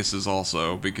 Insidious is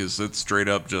also, because it's straight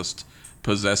up just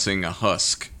possessing a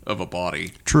husk of a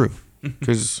body. True.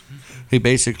 Because he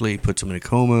basically puts him in a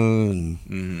coma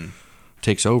and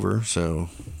takes over, so...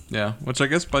 Yeah, which I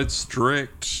guess by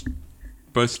strict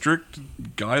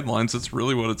guidelines, that's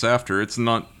really what it's after. It's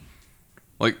not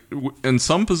like in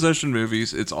some possession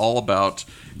movies, it's all about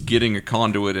getting a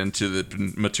conduit into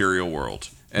the material world,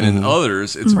 and in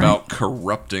others, it's Right. about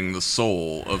corrupting the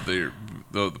soul of the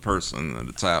person that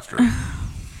it's after.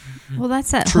 Well,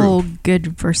 that's that True. whole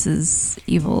good versus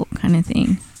evil kind of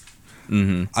thing.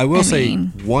 I will I say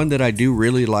mean- one that I do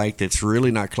really like that's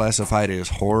really not classified as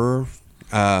horror,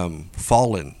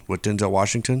 Fallen with Denzel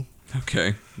Washington.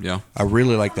 Okay, yeah, I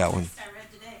really like that one. I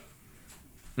read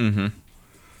today.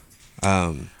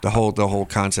 The whole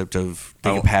concept of they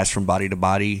can Oh. pass from body to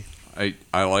body.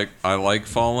 I like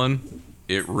Fallen.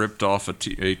 It ripped off a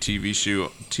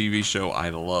TV show I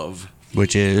love.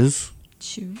 Which is...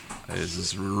 Shoot. This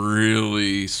is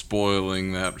really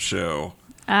spoiling that show,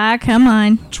 Ah, come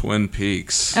on. Twin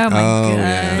Peaks. Oh, my God.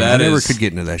 yeah. That I never is- could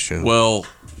get into that show. Well,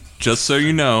 just so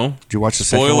you know, Did you watch the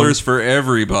second spoilers one? for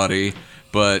everybody,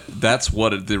 but that's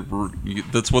what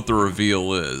that's what the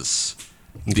reveal is.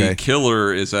 Okay. The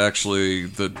killer is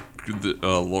actually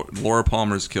Laura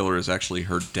Palmer's killer is actually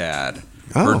her dad.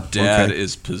 Oh, Her dad okay.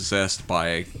 is possessed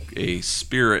by a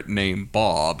spirit named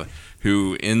Bob,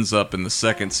 who ends up in the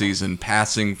second season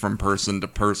passing from person to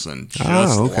person,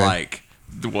 just okay. like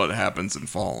what happens in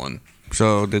Fallen.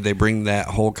 So did they bring that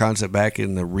whole concept back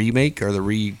in the remake or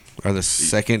the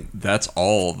second? That's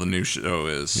all the new show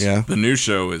is. Yeah. The new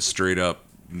show is straight up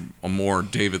a more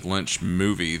David Lynch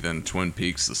movie than Twin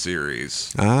Peaks the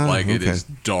series. Ah, Like it okay. is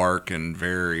dark and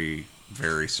very,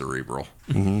 very cerebral.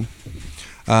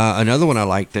 Another one I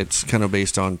like that's kind of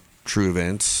based on true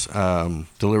events,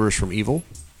 Delivers from Evil.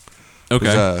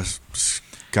 Okay.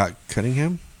 Scott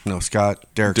Cunningham? No, Scott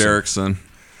Derrickson. Derrickson.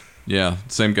 Yeah,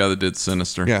 same guy that did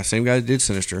Sinister. Yeah, same guy that did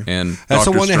Sinister. And that's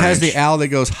Doctor the one that has the Strange. owl that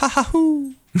goes, ha ha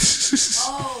hoo.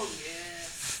 Oh,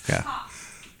 yes. Yeah.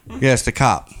 Yes, the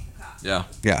cop. Yeah.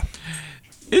 Yeah.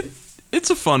 It's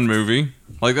a fun movie.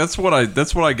 Like that's what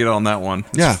I get on that one.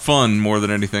 It's Yeah. fun more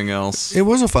than anything else. It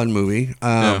was a fun movie. It's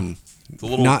a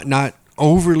little Not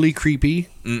overly creepy.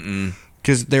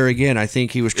 Because there again, I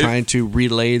think he was trying to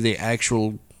relay the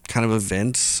actual kind of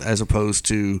events as opposed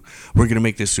to we're going to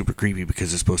make this super creepy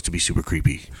because it's supposed to be super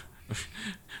creepy.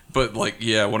 But like,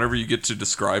 yeah, whenever you get to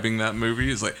describing that movie,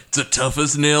 it's like it's a tough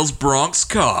as nails Bronx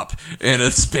cop and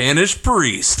a Spanish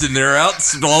priest, and they're out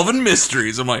solving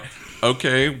mysteries. I'm like,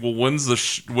 okay, well, when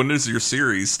is your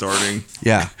series starting?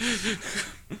 Yeah.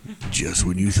 Just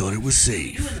when you thought it was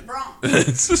safe,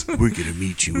 we're going to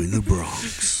meet you in the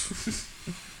Bronx.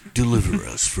 Deliver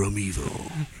us from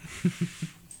evil.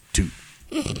 Two.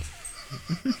 My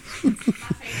favorite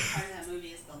part of that movie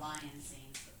is the lion scene.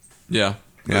 Yeah,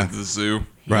 Yeah. the zoo.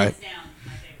 Right. Hands down,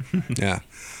 my favorite part.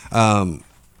 Yeah.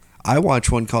 I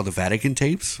watched one called The Vatican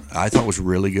Tapes. I thought it was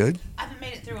really good. I haven't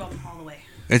made it through them all the way.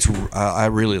 It's I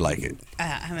really like it. I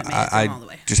haven't made it through them all the I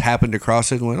way. just happened to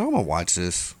cross it and went, I'm gonna watch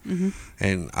this,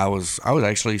 and I was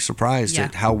actually surprised Yeah.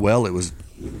 at how well it was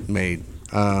made.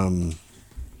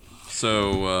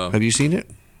 So, Have you seen it?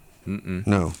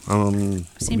 No.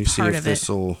 Let seen me see part if of it. this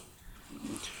will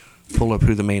pull up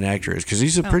who the main actor is because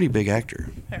he's a pretty big actor.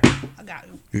 Here, I got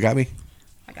you. You got me?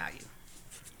 I got you.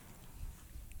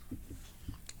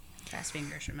 Fast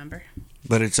fingers, remember?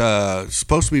 But it's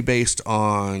supposed to be based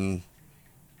on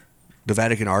the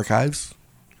Vatican archives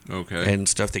okay. and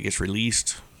stuff that gets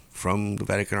released from the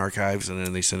Vatican archives, and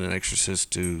then they send an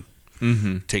exorcist to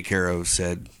take care of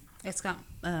said. It's got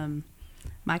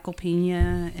Michael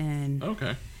Pena and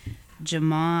Okay.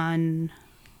 Jamon.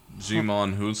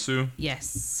 Jimon Hunsu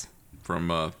Yes.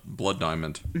 from Blood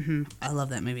Diamond. I love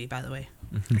that movie, by the way.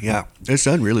 Yeah, it's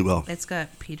done really well. It's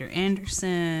got Peter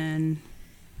Anderson,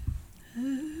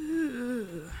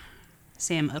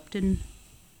 Sam Upton.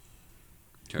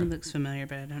 He Okay. looks familiar,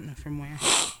 but I don't know from where.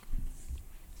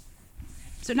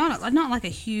 So not like a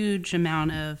huge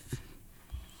amount of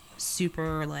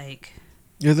super like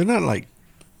Yeah, they're not like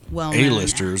well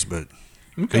A-listers, but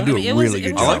Okay. they do It a was- really it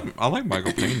good was- job. I like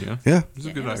Michael Pena. Yeah, He's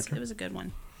a good actor. It was a good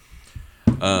one.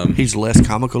 he's less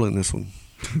comical in this one.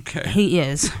 Okay. He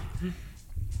is.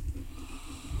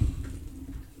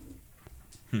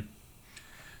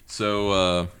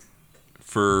 So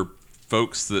for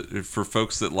folks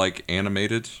that like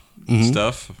animated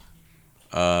stuff,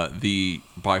 the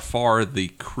by far the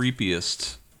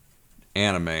creepiest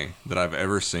anime that I've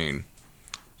ever seen,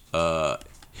 Higurashi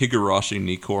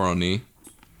Nikoro ni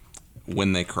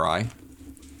When They Cry.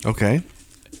 Okay.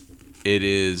 It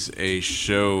is a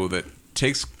show that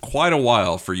takes quite a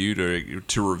while for you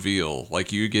to reveal.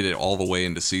 Like you get it all the way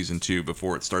into season 2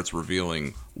 before it starts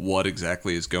revealing what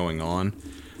exactly is going on.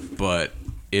 But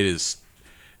it is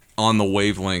on the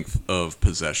wavelength of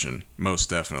Possession, most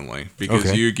definitely, because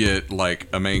Okay. you get like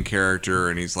a main character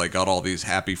and he's like got all these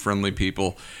happy, friendly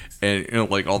people, and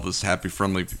like all this happy,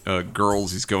 friendly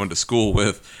girls he's going to school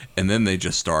with, and then they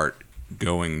just start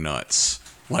going nuts.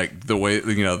 Like the way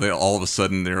they all of a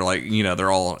sudden they're like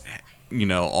they're all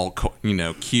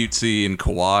cutesy and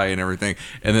kawaii and everything,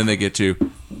 and then they get to,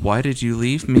 why did you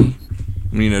leave me?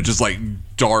 Just like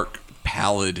dark,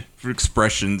 pallid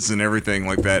expressions and everything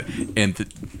like that, and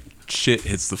the shit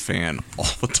hits the fan all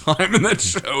the time in that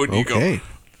show, and you Okay.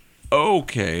 go,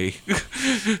 okay.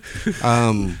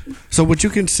 So would you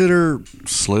consider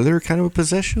Slither kind of a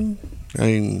possession? I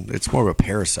mean, it's more of a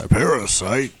parasite.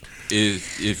 Parasite.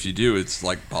 If you do, it's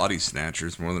like Body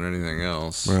Snatchers more than anything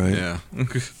else. Right. Yeah.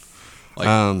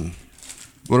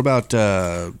 What about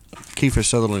Kiefer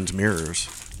Sutherland's Mirrors?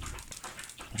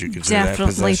 Would you consider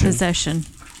Definitely that possession.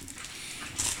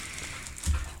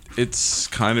 It's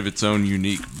kind of its own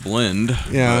unique blend.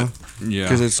 Yeah. but, yeah.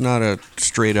 Because it's not a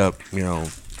straight up,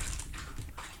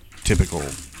 typical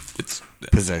It's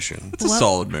possession. it's a Well-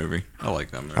 solid movie. I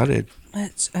like that movie. I did.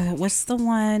 What's the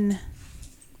one?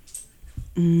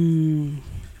 I'm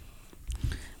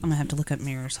gonna have to look up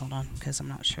Mirrors. Hold on, because I'm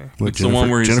not sure. With It's the one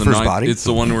where he's Jennifer's the night, body. It's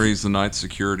the one where he's the night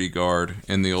security guard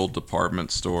in the old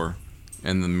department store,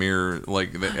 and the mirror,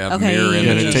 like they have Okay, mirror yeah,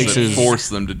 images yeah, it takes that his- force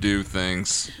them to do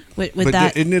things. With but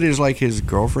that, isn't it like his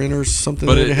girlfriend or something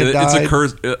But that had it's died? a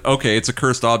cursed. Okay, it's a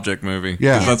cursed object movie.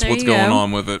 Yeah. 'Cause that's there what's you going go.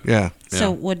 on with it. Yeah, so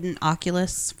Yeah. wouldn't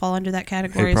Oculus fall under that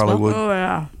category it probably as well? would. Oh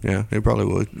yeah. Yeah, it probably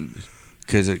would.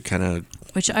 Because it kind of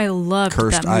which I loved.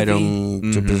 cursed that movie.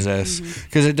 item to possess,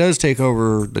 because it does take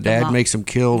over. The dad mom. makes him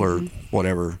kill or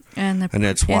whatever, and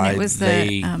that's why it was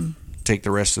they the take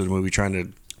the rest of the movie trying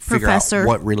to figure Professor. out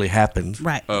what really happened.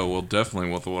 Right. Oh, well,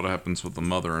 definitely with what happens with the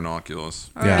mother in Oculus.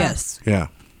 Yeah. Yes. Yeah.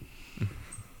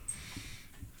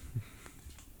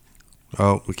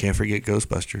 Oh, we can't forget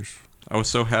Ghostbusters. I was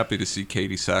so happy to see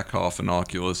Katie Sackhoff in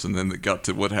Oculus, and then it got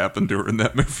to what happened to her in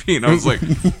that movie, and I was like,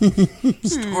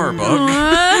 Starbuck.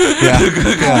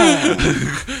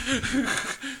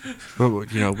 But,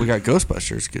 we got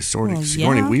Ghostbusters because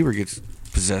Sigourney yeah. Weaver gets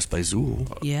possessed by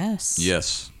Zool. Yes.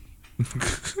 Yes.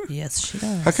 Yes, she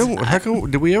does. How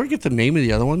come, did we ever get the name of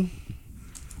the other one?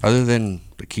 Other than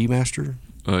the Keymaster?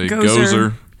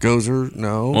 Gozer. Gozer?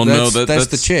 No. Well, that's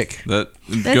the chick. That's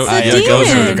the Gozer,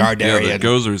 demon. the Gardarian. Yeah, the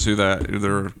Gozer's who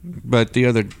they're. But the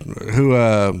other,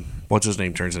 what's his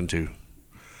name turns into?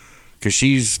 Because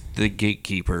she's the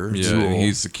gatekeeper. Yeah, Zool,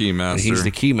 he's the Keymaster. and he's the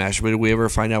Keymaster. But did we ever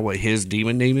find out what his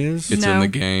demon name is? It's No. in the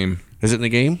game. Is it in the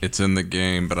game? It's in the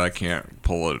game, but I can't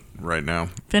pull it right now.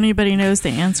 If anybody knows the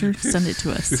answer, send it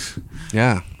to us.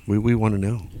 Yeah, we want to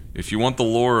know. If you want the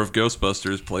lore of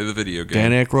Ghostbusters, play the video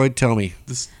game. Dan Aykroyd, tell me.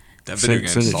 That video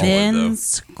Send game's it. solid, though.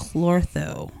 Vince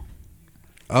Clortho,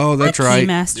 Oh, that's the right.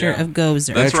 Keymaster Yeah. of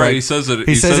Gozer. That's right. He says it.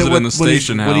 He says it in the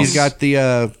station house. When he's got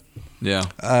the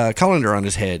Yeah. colander on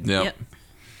his head. Yep. Yep.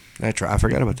 That's right. I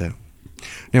forgot about that.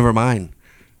 Never mind.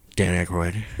 Dan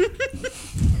Aykroyd.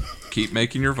 Keep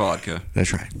making your vodka.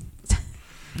 That's right.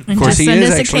 And Of course, just he send is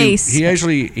us a actually. case.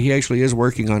 He actually is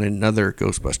working on another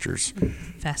Ghostbusters.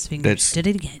 Fast That's- Fingers did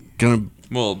it again. Gonna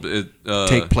Well, it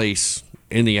take place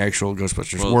in the actual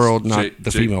Ghostbusters well, world, it's not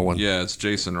the female one. Yeah, it's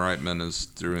Jason Reitman is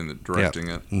directing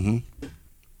it. Mm-hmm.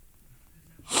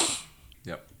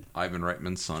 Yep, Ivan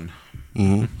Reitman's son.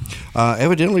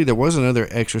 Evidently, there was another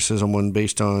exorcism one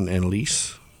based on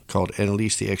Annalise called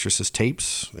Annalise the Exorcist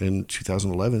Tapes in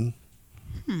 2011.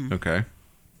 Okay.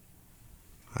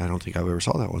 I don't think I've ever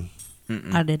saw that one.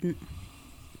 I didn't.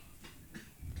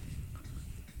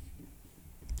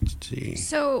 Let's see.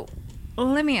 So,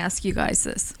 let me ask you guys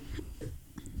this.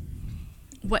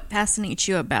 What fascinates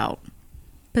you about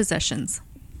possessions?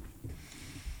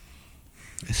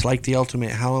 It's like the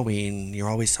ultimate Halloween. You're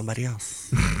always somebody else.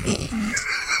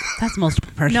 That's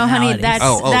multiple No, personalities. honey,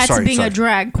 that's sorry, being sorry. a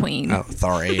drag queen. Oh,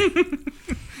 sorry.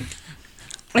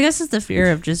 I guess it's the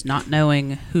fear of just not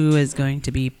knowing who is going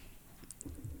to be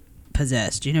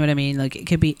possessed. You know what I mean? Like, it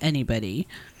could be anybody.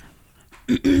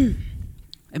 I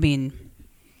mean,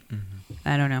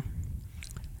 I don't know.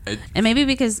 And maybe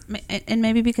because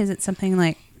it's something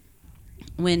like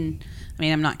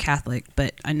I'm not Catholic,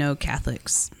 but I know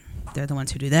Catholics, they're the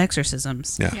ones who do the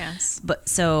exorcisms. Yeah. Yes. But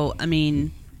so,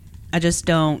 I just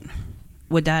don't,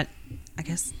 I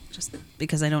guess just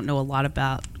because I don't know a lot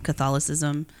about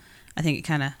Catholicism, I think it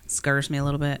kind of scares me a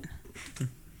little bit.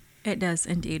 It does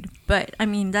indeed. But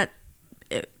that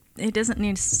it doesn't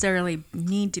necessarily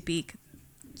need to be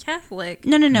Catholic.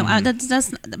 No.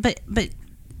 That's but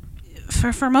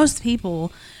for most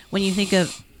people, when you think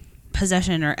of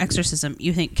possession or exorcism,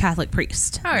 you think Catholic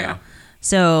priest. Oh yeah.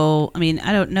 So, I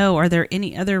don't know. Are there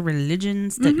any other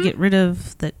religions that get rid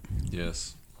of that?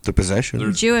 Yes. The possession.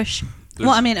 There's- Jewish.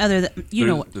 Other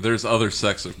than There's other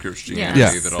sects of Christianity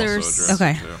Yeah. that also There's- address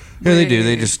Okay. it too. Yeah, they do.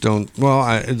 They just don't.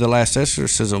 Well, the last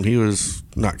exorcism, he was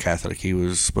not Catholic. He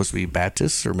was supposed to be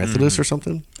Baptist or Methodist or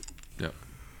something. Yep.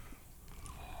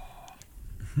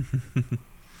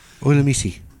 Oh, let me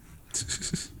see.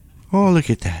 Oh, look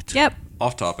at that. Yep.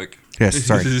 Off topic. Yes,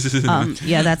 sorry.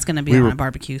 yeah, that's going to be We on were my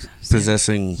barbecue.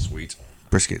 Possessing Sweet.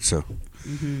 brisket, so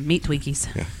Meat Twinkies.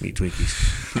 yeah, meat Twinkies.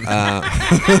 Ugh.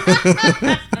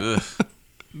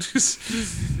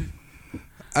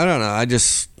 I don't know. I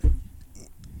just,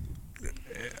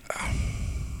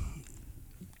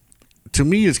 to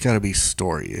me, it's got to be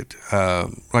story.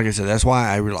 Like I said, that's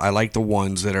why I like the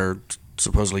ones that are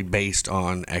supposedly based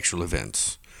on actual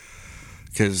events.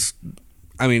 Because,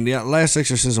 the last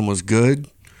exorcism was good,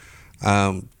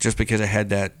 just because it had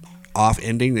that off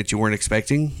ending that you weren't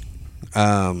expecting.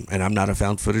 And I'm not a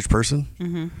found footage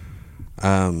person.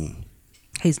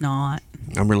 He's not.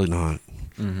 I'm really not.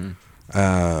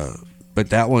 But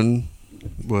that one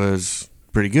was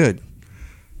pretty good.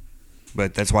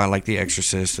 But that's why I like The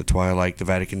Exorcist. That's why I like the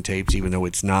Vatican tapes, even though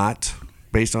it's not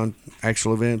based on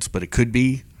actual events, but it could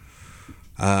be.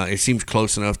 It seems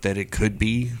close enough that it could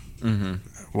be.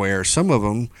 Where some of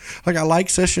them, like I like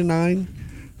Session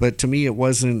 9, but to me it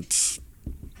wasn't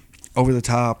over the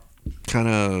top, kind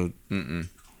of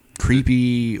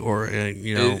creepy or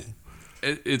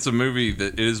It's a movie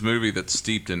that it is a movie that's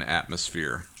steeped in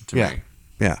atmosphere to me.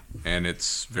 Yeah. And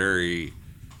it's very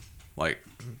like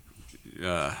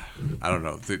I don't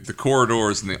know, the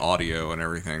corridors and the audio and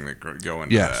everything that go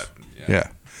into Yes. that. Yeah.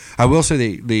 I will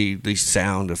say the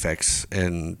sound effects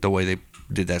and the way they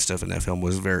did that stuff in that film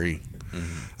was very,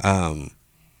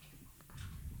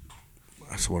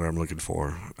 that's what I'm looking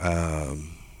for,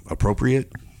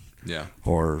 appropriate Yeah.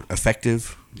 or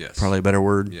effective. Yes. Probably a better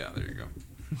word. Yeah, there you go.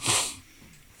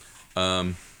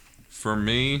 For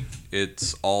me,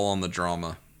 it's all on the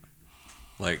drama.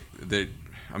 Like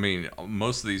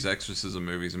most of these exorcism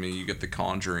movies, you get The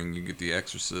Conjuring, you get The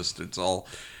Exorcist, it's all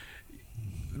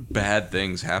bad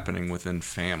things happening within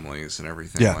families and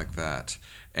everything like that.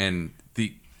 And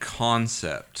the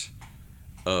concept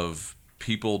of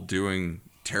people doing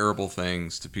terrible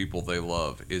things to people they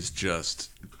love is just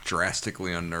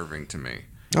drastically unnerving to me.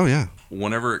 Oh, yeah.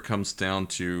 Whenever it comes down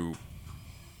to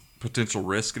potential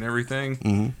risk and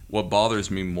everything, what bothers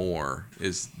me more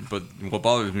than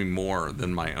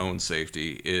my own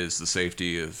safety is the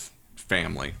safety of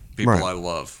family, people Right. I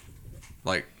love.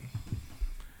 Like,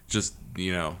 just,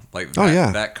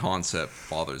 that concept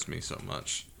bothers me so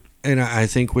much. And I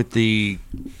think with the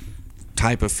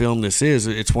type of film this is,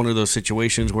 it's one of those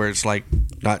situations where it's like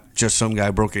not just some guy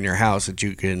broke in your house that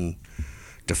you can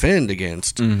defend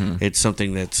against. It's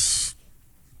something that's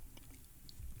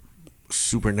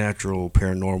supernatural,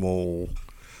 paranormal,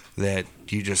 that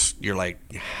you're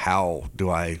like, how do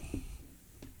I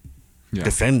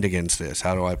defend against this?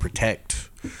 How do I protect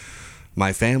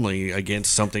my family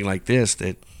against something like this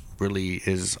that really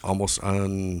is almost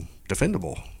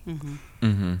undefendable?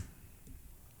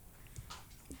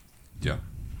 Yeah.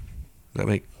 That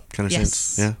make kind of Yes.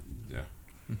 sense? Yeah.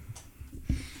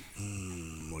 Yeah.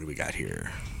 What do we got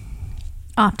here?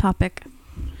 Off topic.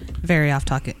 Very off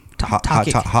topic. Hot topic?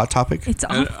 It's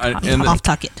And off. Off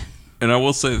topic. And I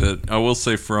will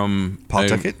say from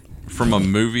Pawtucket? from a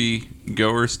movie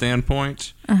goer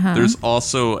standpoint, there's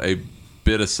also a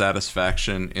bit of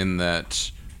satisfaction in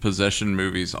that possession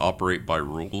movies operate by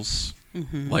rules.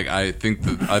 Like I think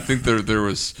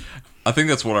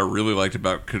that's what I really liked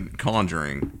about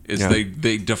Conjuring is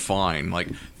they define, like,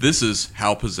 this is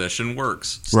how possession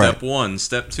works. Step 1,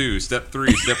 step 2, step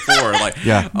 3, step 4. Like,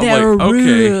 Yeah. I'm There are like,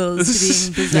 okay, rules this to is-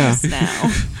 being possessed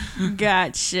now.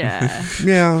 Gotcha.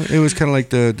 Yeah, it was kind of like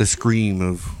the Scream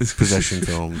of possession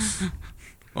films.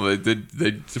 well, they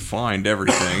defined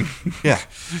everything. Yeah.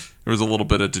 There was a little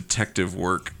bit of detective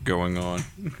work going on.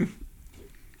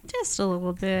 Just a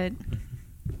little bit.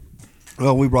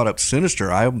 Well, we brought up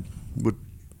Sinister. I would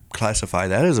classify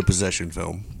that as a possession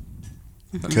film.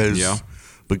 Because Yeah.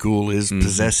 Bagul is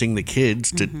possessing the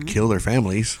kids to kill their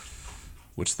families.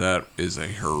 Which that is a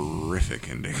horrific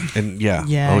ending. And yeah.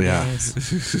 Yeah. Oh, it yeah.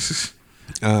 is.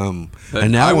 And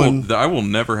that I will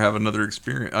never have another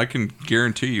experience. I can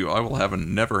guarantee you, I will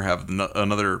never have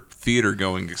another theater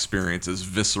going experience as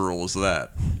visceral as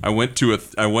that. I went to a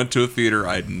theater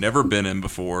I'd never been in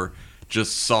before.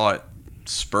 Just saw it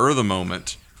spur of the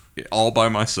moment, all by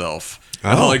myself.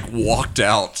 And I walked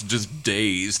out just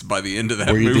dazed by the end of that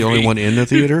movie. Were you the only one in the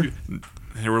theater?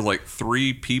 There were like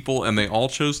 3 people, and they all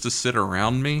chose to sit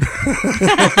around me.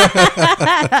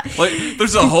 Like,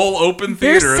 there's a whole open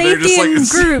theater, and they're just like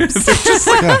groups. they're just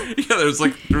like,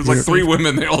 there's like 3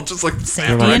 women. They all just like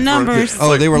Safety right in in front of- numbers.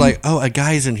 Oh, they were like, a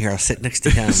guy's in here. I'll sit next to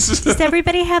him. Does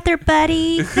everybody have their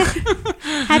buddy?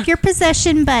 Have your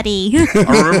possession buddy.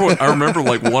 I remember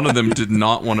like one of them did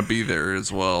not want to be there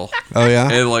as well. Oh, yeah?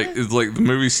 And it's like the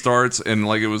movie starts, and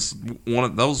like it was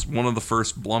that was one of the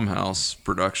first Blumhouse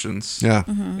productions. Yeah.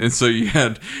 And so you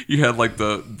had like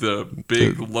the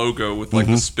big logo with like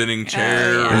the spinning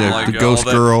chair yeah. and And like the ghost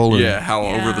all that, girl and- yeah, how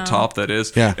over the top that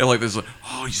is. Yeah. And like there's like,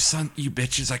 oh, you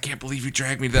bitches, I can't believe you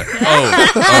dragged me there.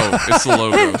 Oh, it's the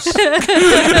logos.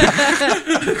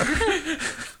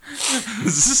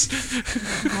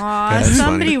 Aw, That's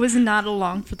somebody funny. was not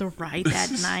along for the ride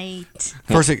that night. Of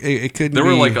course, it couldn't They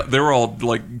were be. like they were all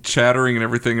like chattering and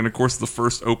everything, and of course the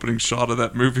first opening shot of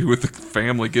that movie with the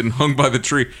family getting hung by the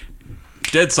tree,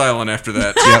 dead silent after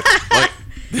that. Yep. Like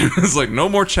it was like no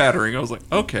more chattering. I was like,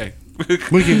 okay.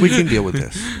 we can deal with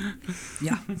this.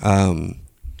 Yeah.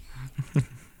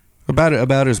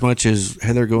 About as much as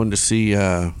Heather going to see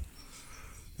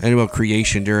Animal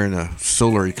Creation during a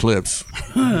solar eclipse.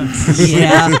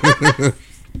 Yeah.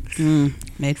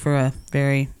 Made for a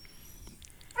very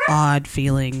odd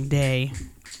feeling day.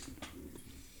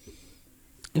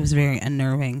 It was very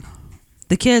unnerving.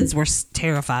 The kids were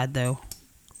terrified, though.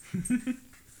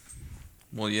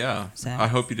 Well, yeah. So- I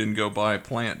hope you didn't go buy a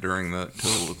plant during the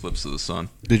total eclipse of the sun.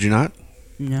 Did you not?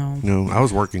 No. No, I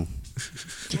was working.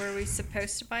 Were we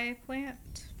supposed to buy a plant?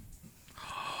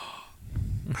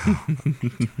 I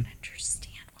don't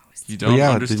understand. What was You don't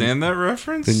Yeah, understand that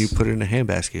reference? Then you put it in a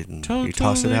handbasket and you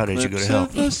toss it out as you go to hell.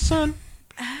 Eclipse of the sun.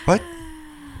 What?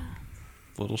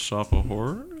 Little Shop of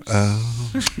Horrors.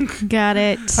 Got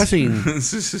it. I've seen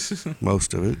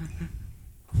most of it.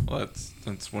 Well,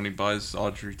 that's when he buys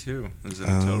Audrey too. Is in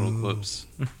Total Eclipse.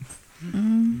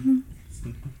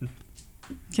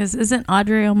 Because isn't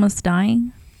Audrey almost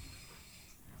dying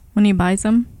when he buys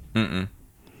them? Mm-mm.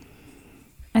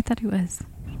 I thought he was.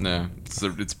 No, it's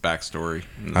backstory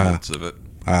in the midst of it.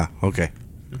 Okay.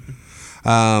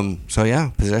 So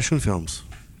yeah, possession films.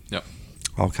 Yep.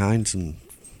 All kinds and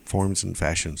forms and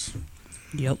fashions.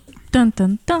 Yep. Dun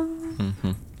dun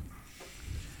dun.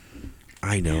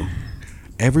 I know.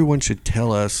 Everyone should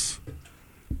tell us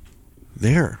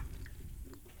their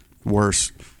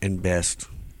worst and best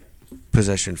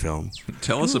possession film.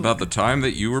 Tell us about the time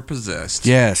that you were possessed.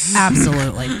 Yes.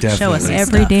 Absolutely. Definitely. Show us some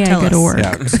Every stuff. day I Tell go to us. work.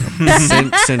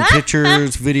 Yeah. Send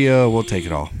pictures, video. We'll take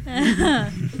it all.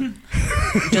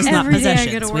 Just not Every day I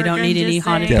go possessions. to We work, don't I'm need any just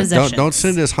haunted saying. Yeah, possessions. don't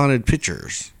send us haunted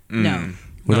pictures. No.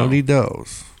 We No. don't need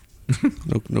those.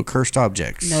 No cursed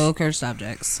objects. No cursed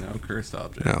objects. No cursed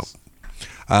objects.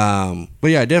 No. But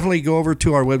yeah, definitely go over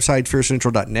to our website,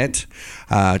 fearcentral.net.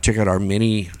 Check out our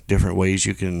many different ways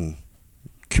you can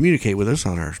communicate with us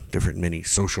on our different many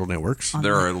social networks.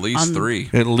 There are at least 3.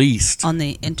 At least On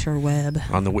the interweb.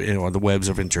 on the webs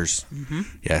of ventures. Mm-hmm.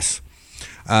 Yes.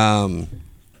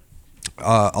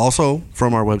 Also,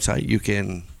 from our website, you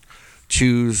can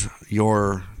choose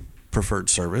your preferred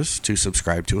service to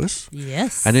subscribe to us.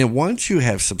 Yes. And then once you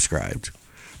have subscribed,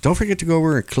 don't forget to go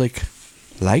over and click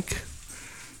like,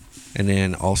 and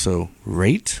then also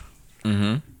rate,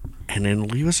 and then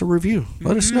leave us a review.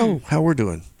 Let us know how we're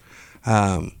doing.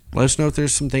 Let us know if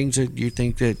there's some things that you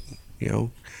think that,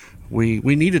 we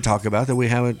need to talk about that we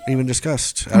haven't even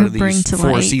discussed out Or of bring these to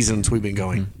 4 light. seasons we've been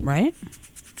going. Right?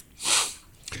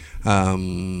 What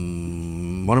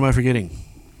am I forgetting?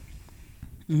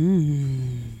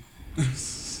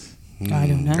 I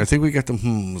don't know. I think we got the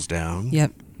hmms down.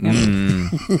 Yep.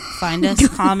 Find us,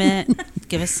 comment,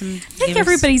 give us some. I think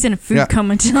everybody's in a food Yeah.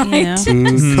 coma tonight.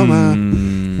 Food coma.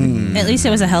 At least it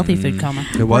was a healthy food coma.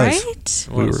 It was.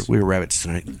 Right? We were rabbits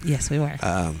tonight. Yes, we were.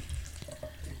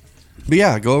 But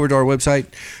yeah, go over to our website.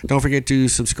 Don't forget to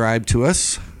subscribe to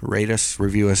us, rate us,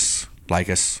 review us, like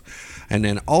us, and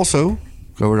then also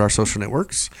go over to our social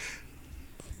networks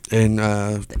and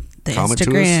The comment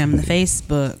Instagram, the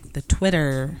Facebook, the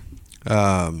Twitter, to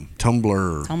us.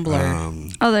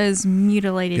 Tumblr. All those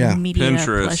mutilated Yeah. media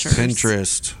Pinterest. pleasures.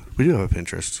 Pinterest. We do have a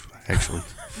Pinterest, actually.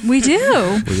 We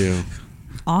do. We do.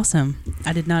 awesome.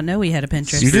 I did not know we had a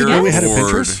Pinterest. You didn't know we Yes. had a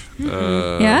Board. Pinterest?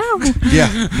 Yeah.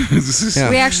 Yeah. Yeah.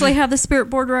 We actually have the spirit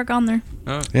board rug on there.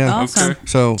 Yeah. Awesome. Okay.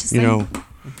 So, Just you know,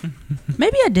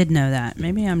 Maybe I did know that.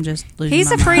 Maybe I'm just losing He's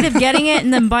my afraid mind. of getting it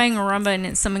and then buying a rumba and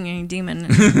it's summoning a demon.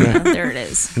 And, there it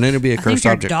is. and then it'll be a I think cursed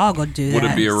your object. dog would do that.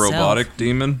 Would it be a itself. robotic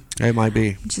demon? It might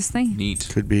be. Just think. Neat.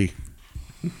 Could be.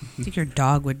 I think your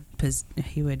dog would.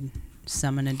 He would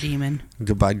summon a demon.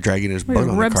 By dragging his Where butt it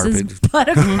on the rubs his carpet. butt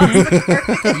across the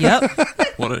carpet. Yep.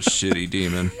 What a shitty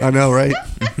demon. I know, right?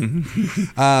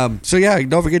 So yeah,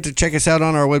 don't forget to check us out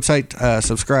on our website,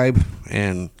 subscribe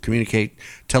and communicate.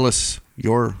 Tell us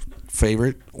your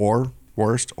favorite or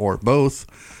worst or both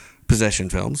possession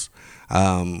films.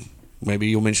 Maybe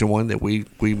you'll mention one that we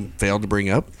failed to bring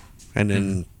up, and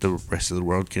then the rest of the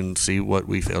world can see what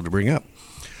we failed to bring up.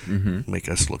 Make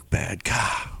us look bad.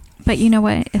 God. But you know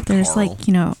what? If there's Carl. like,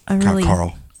 a really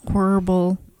Carl.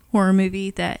 horrible horror movie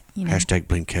that, Hashtag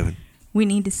blame Kevin. we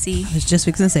need to see, I was just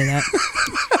fixing to say that.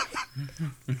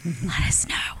 let us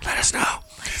know. Let us know.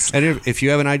 And if you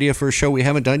have an idea for a show we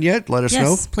haven't done yet, let us Yes,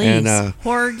 know. please. And,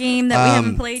 Horror game that we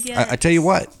haven't played yet. I tell you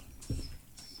what,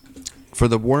 for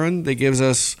the one that gives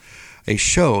us a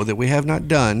show that we have not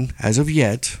done as of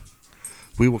yet,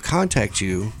 we will contact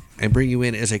you and bring you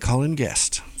in as a call-in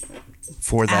guest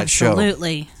for that show.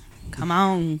 Absolutely. Come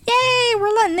on. Yay,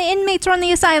 we're letting the inmates run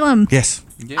the asylum. Yes.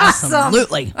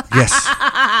 Absolutely. Yes.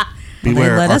 They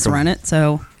Beware. let us Arkham. run it,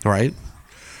 so All right.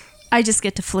 I just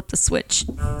get to flip the switch.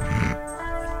 I'm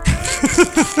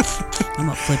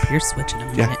gonna flip your switch in a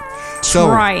minute. Yeah. So,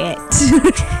 Try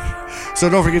it. so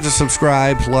don't forget to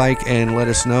subscribe, like, and let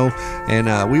us know.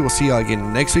 And we will see you all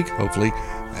again next week, hopefully.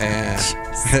 And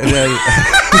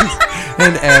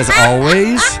as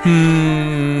always,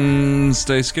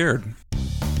 Stay scared.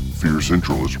 Fear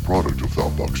Central is a product of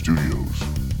Thoughtbox Studios.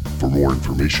 For more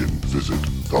information, visit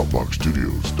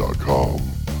thoughtboxstudios.com.